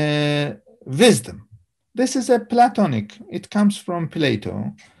wisdom. This is a Platonic, it comes from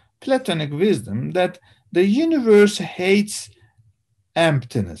Plato, Platonic wisdom that the universe hates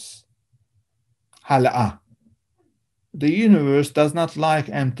emptiness. Hal'a. The universe does not like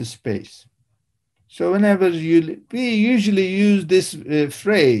empty space. So whenever we usually use this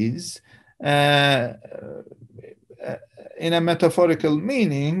phrase in a metaphorical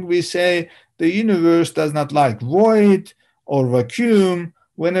meaning, we say the universe does not like void or vacuum.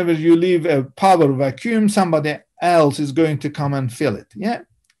 Whenever you leave a power vacuum, somebody else is going to come and fill it. Yeah.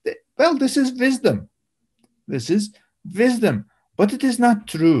 Well, this is wisdom. This is wisdom, but it is not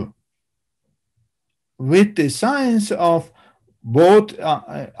true. With the science of both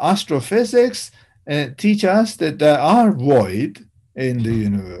astrophysics teach us that there are void in the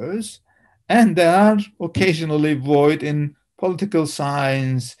universe, and there are occasionally void in political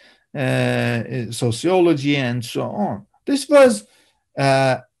science, sociology, and so on. This was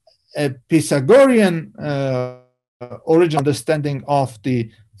a Pythagorean original understanding of the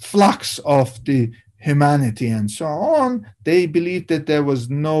flux of the humanity and so on. They believed that there was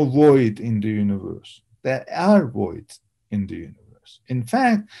no void in the universe. There are voids in the universe. In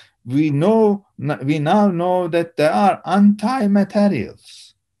fact, we now know that there are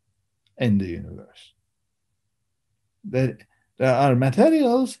anti-materials in the universe. There are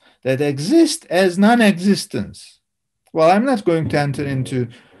materials that exist as non-existence. Well, I'm not going to enter into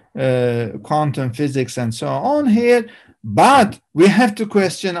quantum physics and so on here, but we have to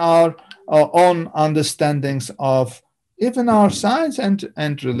question our own understandings of even our science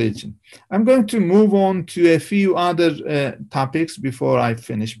and religion. I'm going to move on to a few other topics before I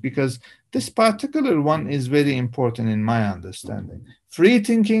finish, because this particular one is very important in my understanding. Free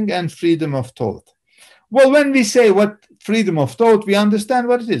thinking and freedom of thought. Well, when we say what freedom of thought, we understand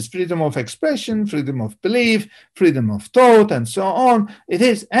what it is. Freedom of expression, freedom of belief, freedom of thought, and so on. It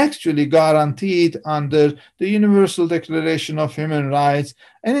is actually guaranteed under the Universal Declaration of Human Rights.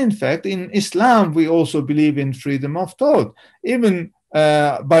 And in fact, in Islam, we also believe in freedom of thought. Even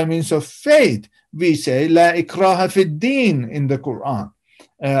by means of faith, we say, La ikraha fid din in the Quran.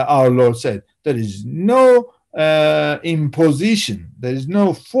 Our Lord said, there is no imposition, there is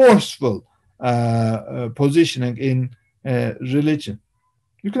no forceful positioning in religion.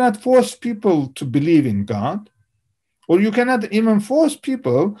 You cannot force people to believe in God, or you cannot even force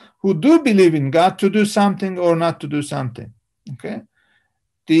people who do believe in God to do something or not to do something. Okay,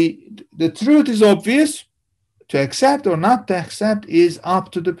 the truth is obvious. To accept or not to accept is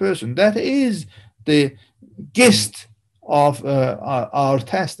up to the person. That is the gist of our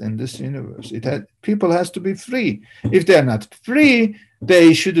test in this universe. People has to be free. If they're not free,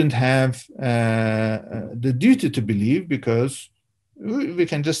 they shouldn't have the duty to believe, because we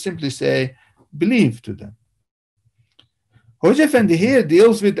can just simply say, believe to them. Hoca Efendi here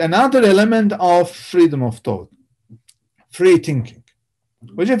deals with another element of freedom of thought, free thinking.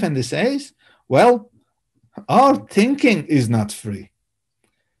 Hoca Efendi says, well, our thinking is not free.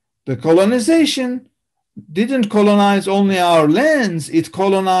 The colonization didn't colonize only our lands, it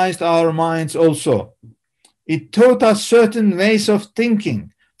colonized our minds also. It taught us certain ways of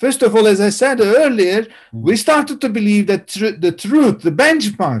thinking. First of all, as I said earlier, we started to believe that the truth, the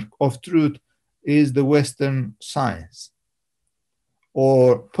benchmark of truth, is the Western science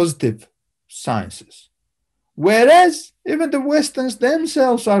or positive sciences. Whereas even the Westerns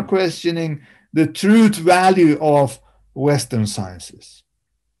themselves are questioning the truth value of Western sciences.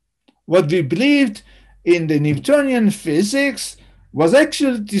 What we believed in the Newtonian physics was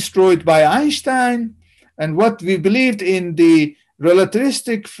actually destroyed by Einstein, and what we believed in the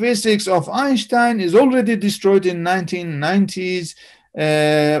relativistic physics of Einstein is already destroyed in 1990s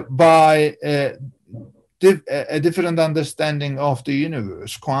by a different understanding of the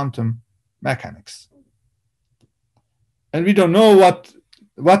universe, quantum mechanics. And we don't know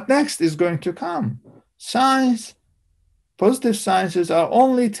what next is going to come. Science, positive sciences are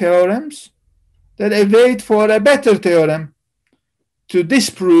only theorems that await for a better theorem to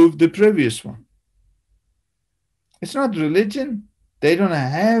disprove the previous one. It's not religion. They don't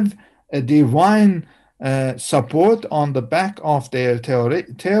have a divine support on the back of their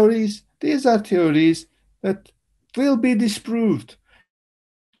theories. These are theories that will be disproved.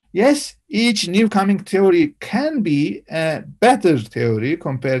 Yes, each new coming theory can be a better theory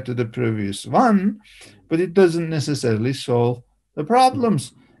compared to the previous one, but it doesn't necessarily solve the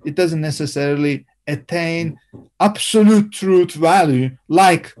problems. It doesn't necessarily attain absolute truth value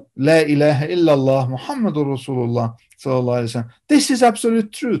like La ilaha illallah Muhammadur Rasulullah sallallahu alaihi wasallam. This is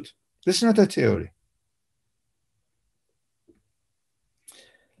absolute truth. This is not a theory.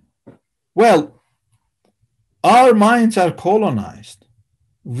 Well, our minds are colonized.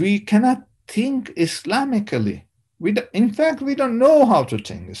 We cannot think Islamically. In fact, we don't know how to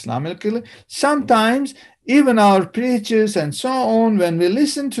think Islamically. Sometimes even our preachers and so on, when we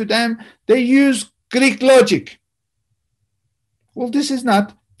listen to them, they use Greek logic. Well, this is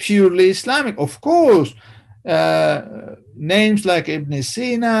not purely Islamic. Of course, names like Ibn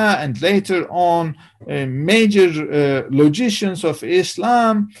Sina and later on major logicians of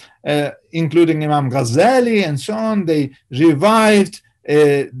Islam, including Imam Ghazali and so on, they revived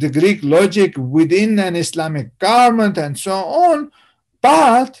the Greek logic within an Islamic garment and so on,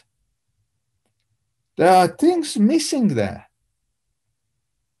 but there are things missing there,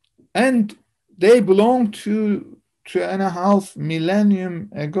 and they belong to 2.5 millennium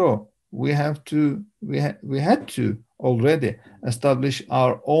ago. We had to already establish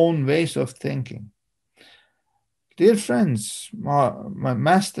our own ways of thinking. Dear friends, my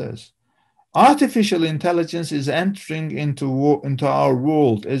masters, artificial intelligence is entering into our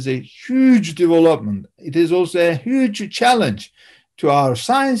world as a huge development. It is also a huge challenge to our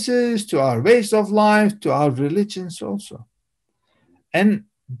sciences, to our ways of life, to our religions also. And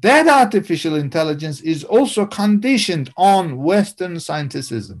that artificial intelligence is also conditioned on Western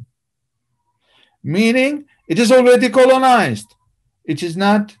scienticism, meaning it is already colonized. It is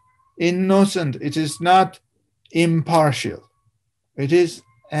not innocent. It is not impartial. It is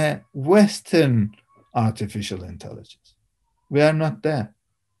a Western artificial intelligence. We are not there.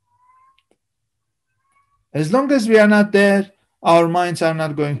 As long as we are not there, our minds are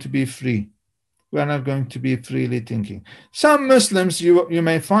not going to be free. We are not going to be freely thinking. Some Muslims, you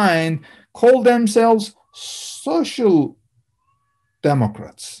may find, call themselves social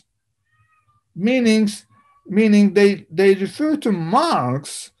democrats, meaning they refer to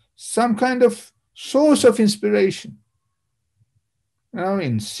Marx, some kind of source of inspiration.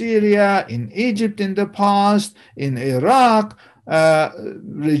 In Syria, in Egypt in the past, in Iraq,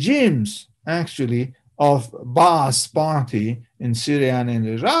 regimes actually of Ba'ath party in Syria and in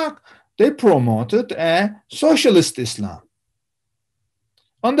Iraq, they promoted a socialist Islam.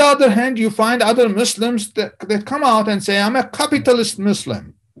 On the other hand, you find other Muslims that come out and say, I'm a capitalist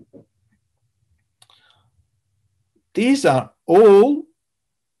Muslim. These are all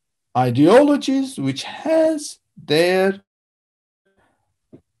ideologies which has their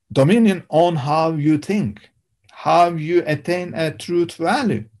dominion on how you think, how you attain a truth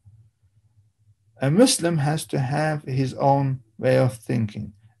value. A Muslim has to have his own way of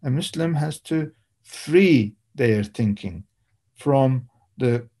thinking. A Muslim has to free their thinking from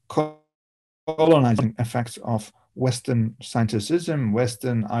the colonizing effects of Western scienticism,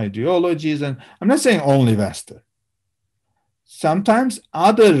 Western ideologies, and I'm not saying only Western. Sometimes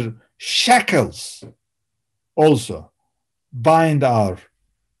other shackles also bind our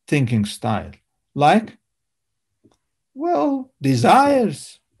thinking style, like,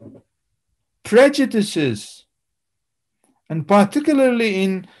 desires, prejudices, and particularly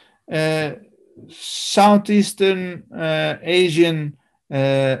in Southeastern Asian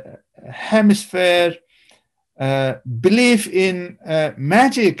hemisphere belief in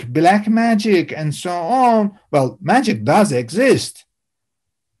magic, black magic, and so on. Well, magic does exist,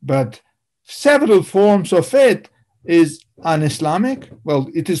 but several forms of it is un-Islamic. Well,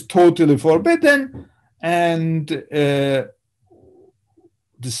 it is totally forbidden, and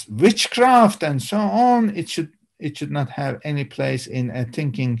this witchcraft and so on, it should not have any place in a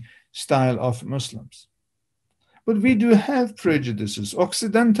thinking style of Muslims. But we do have prejudices.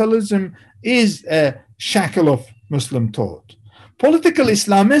 Occidentalism is a shackle of Muslim thought. Political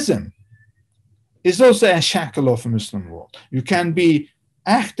Islamism is also a shackle of Muslim world. You can be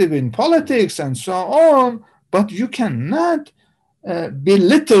active in politics and so on, but you cannot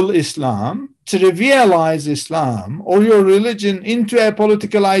belittle Islam, trivialize Islam or your religion into a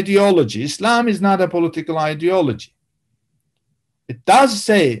political ideology. Islam is not a political ideology. It does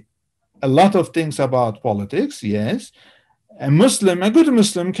say a lot of things about politics, yes. A good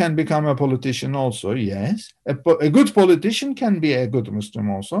Muslim can become a politician also, yes. A good politician can be a good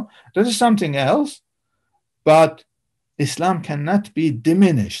Muslim also. That is something else. But Islam cannot be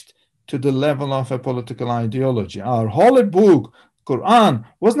diminished to the level of a political ideology. Our holy book, Quran,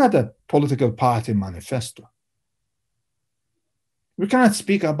 was not a political party manifesto. We cannot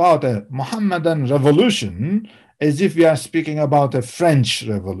speak about a Mohammedan revolution as if we are speaking about a French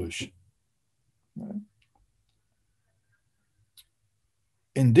revolution.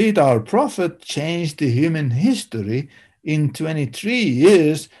 Indeed, our Prophet changed the human history in 23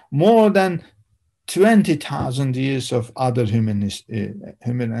 years, more than 20,000 years of other human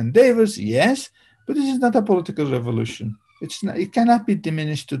endeavors, yes, but this is not a political revolution. It cannot be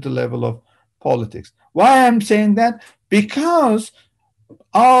diminished to the level of politics. Why I'm saying that? Because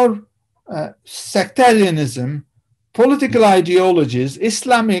our sectarianism, political ideologies,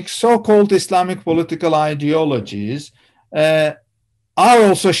 so-called Islamic political ideologies, are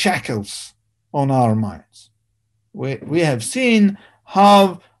also shackles on our minds. We have seen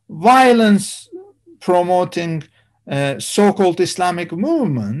how violence promoting so-called Islamic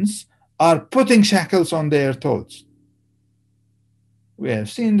movements are putting shackles on their thoughts. We have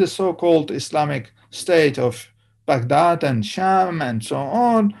seen the so-called Islamic State of Baghdad and Sham and so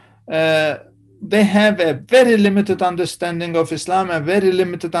on. They have a very limited understanding of Islam, a very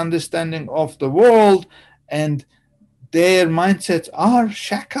limited understanding of the world, and their mindsets are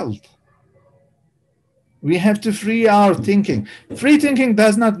shackled. We have to free our thinking. Free thinking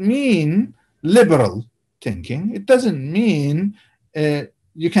does not mean liberal thinking. It doesn't mean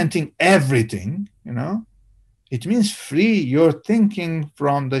you can think everything, It means free your thinking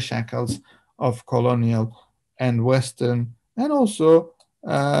from the shackles of colonial and Western and also,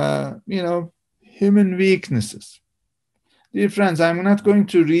 human weaknesses. Dear friends, I'm not going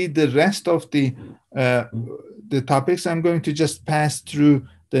to read the rest of the topics. I'm going to just pass through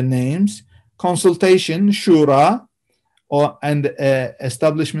the names. Consultation, shura, and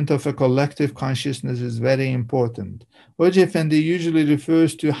establishment of a collective consciousness is very important. Hoca Efendi usually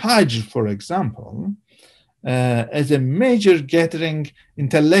refers to Hajj, for example, as a major gathering,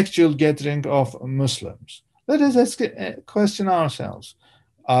 intellectual gathering of Muslims. Let us question ourselves.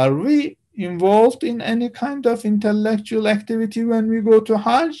 Are we involved in any kind of intellectual activity when we go to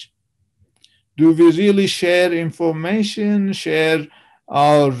Hajj? Do we really share information, share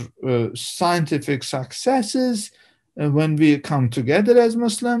our scientific successes when we come together as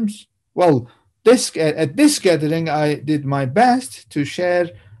Muslims? Well, at this gathering, I did my best to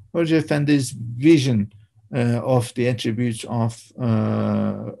share Hoca Efendi's vision of the attributes of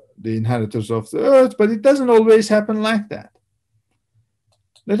the inheritors of the earth, but it doesn't always happen like that.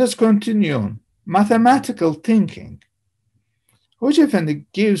 Let us continue on. Mathematical thinking. Hoca Efendi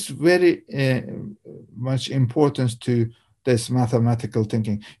gives very much importance to this mathematical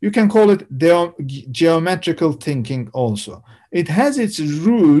thinking. You can call it geometrical thinking also. It has its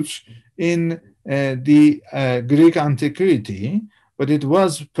roots in the Greek antiquity, but it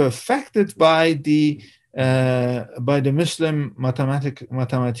was perfected by the Muslim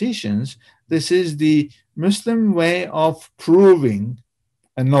mathematicians. This is the Muslim way of proving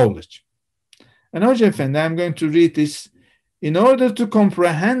a knowledge. And Hoca Efendi, I'm going to read this. In order to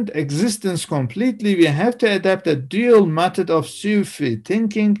comprehend existence completely, we have to adapt a dual method of Sufi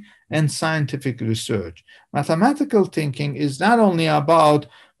thinking and scientific research. Mathematical thinking is not only about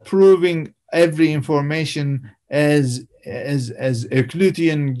proving every information as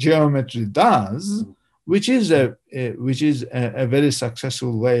Euclidean geometry does, which is a very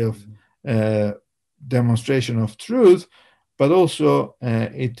successful way of demonstration of truth, but also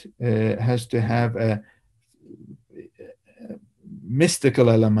it has to have a mystical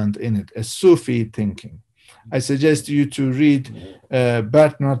element in it, a Sufi thinking. I suggest you to read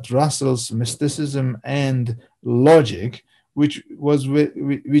Bertrand Russell's Mysticism and Logic, which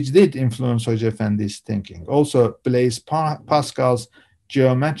did influence Hoca Efendi's thinking. Also, Blaise Pascal's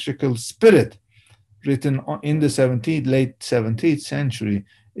Geometrical Spirit, written in the late 17th century,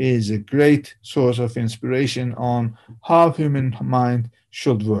 is a great source of inspiration on how human mind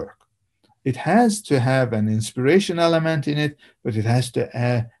should work. It has to have an inspiration element in it, but it has to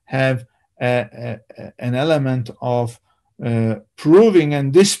have an element of proving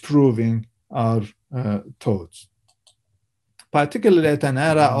and disproving our thoughts. Particularly at an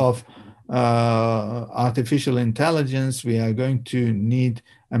era of artificial intelligence, we are going to need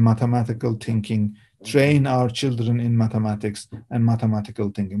a mathematical thinking, train our children in mathematics and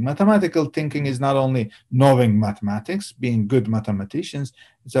mathematical thinking. Mathematical thinking is not only knowing mathematics, being good mathematicians,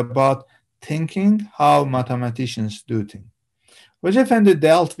 it's about thinking how mathematicians do things. Hoca Efendi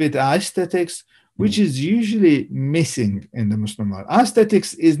dealt with aesthetics, which is usually missing in the Muslim world.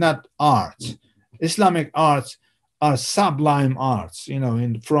 Aesthetics is not art. Islamic arts are sublime arts,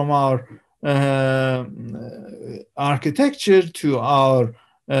 from our architecture to our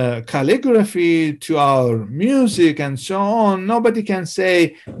calligraphy to our music and so on. Nobody can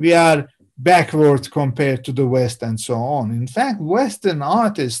say we are backward compared to the West and so on. In fact, Western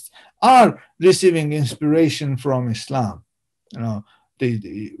artists are receiving inspiration from Islam.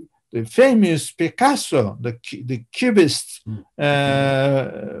 The famous Picasso, the Cubist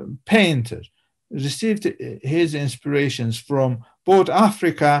painter, received his inspirations from both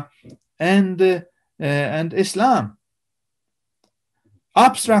Africa and Islam.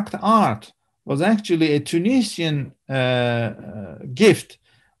 Abstract art was actually a Tunisian gift.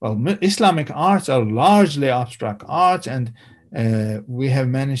 Well, Islamic arts are largely abstract arts, and we have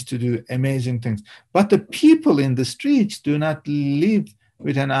managed to do amazing things. But the people in the streets do not live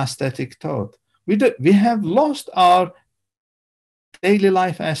with an aesthetic thought. We have lost our daily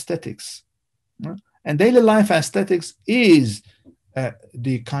life aesthetics. And daily life aesthetics is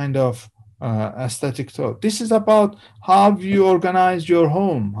the kind of aesthetic thought. This is about how you organize your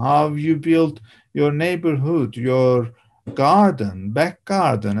home, how you build your neighborhood, your garden, back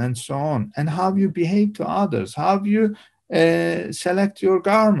garden, and so on, and how you behave to others, how you select your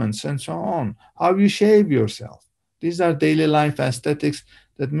garments, and so on, how you shave yourself. These are daily life aesthetics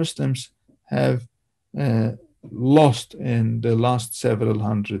that Muslims have lost in the last several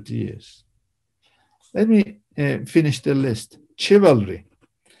hundred years. Let me finish the list. Chivalry,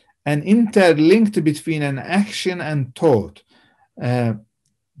 an interlinked between an action and thought,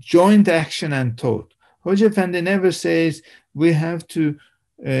 joint action and thought. Hoca Efendi never says we have to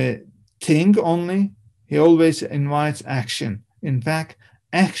think only. He always invites action. In fact,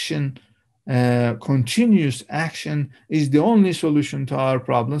 action, continuous action, is the only solution to our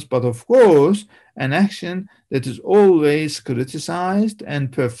problems. But of course, an action that is always criticized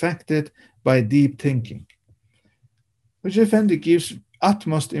and perfected by deep thinking. Hoca Efendi gives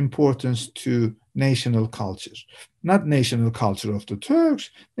utmost importance to national culture, not national culture of the Turks,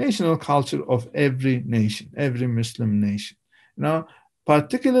 national culture of every nation, every Muslim nation.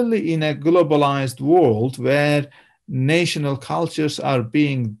 Particularly in a globalized world where national cultures are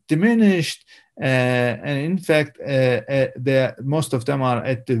being diminished, and in fact, most of them are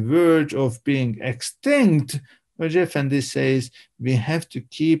at the verge of being extinct. Hoca Efendi says we have to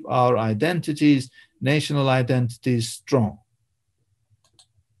keep our identities, national identities, strong.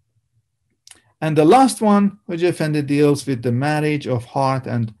 And the last one, Hoca Efendi deals with the marriage of heart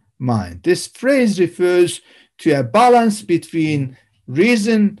and mind. This phrase refers to a balance between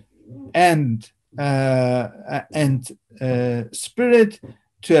reason and spirit,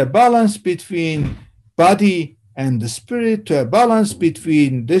 to a balance between body and the spirit, to a balance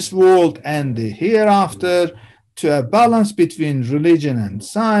between this world and the hereafter, to a balance between religion and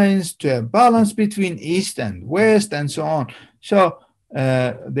science, to a balance between East and West, and so on. So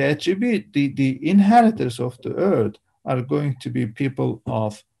the inheritors of the earth are going to be people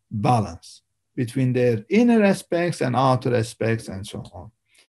of balance between their inner aspects and outer aspects, and so on.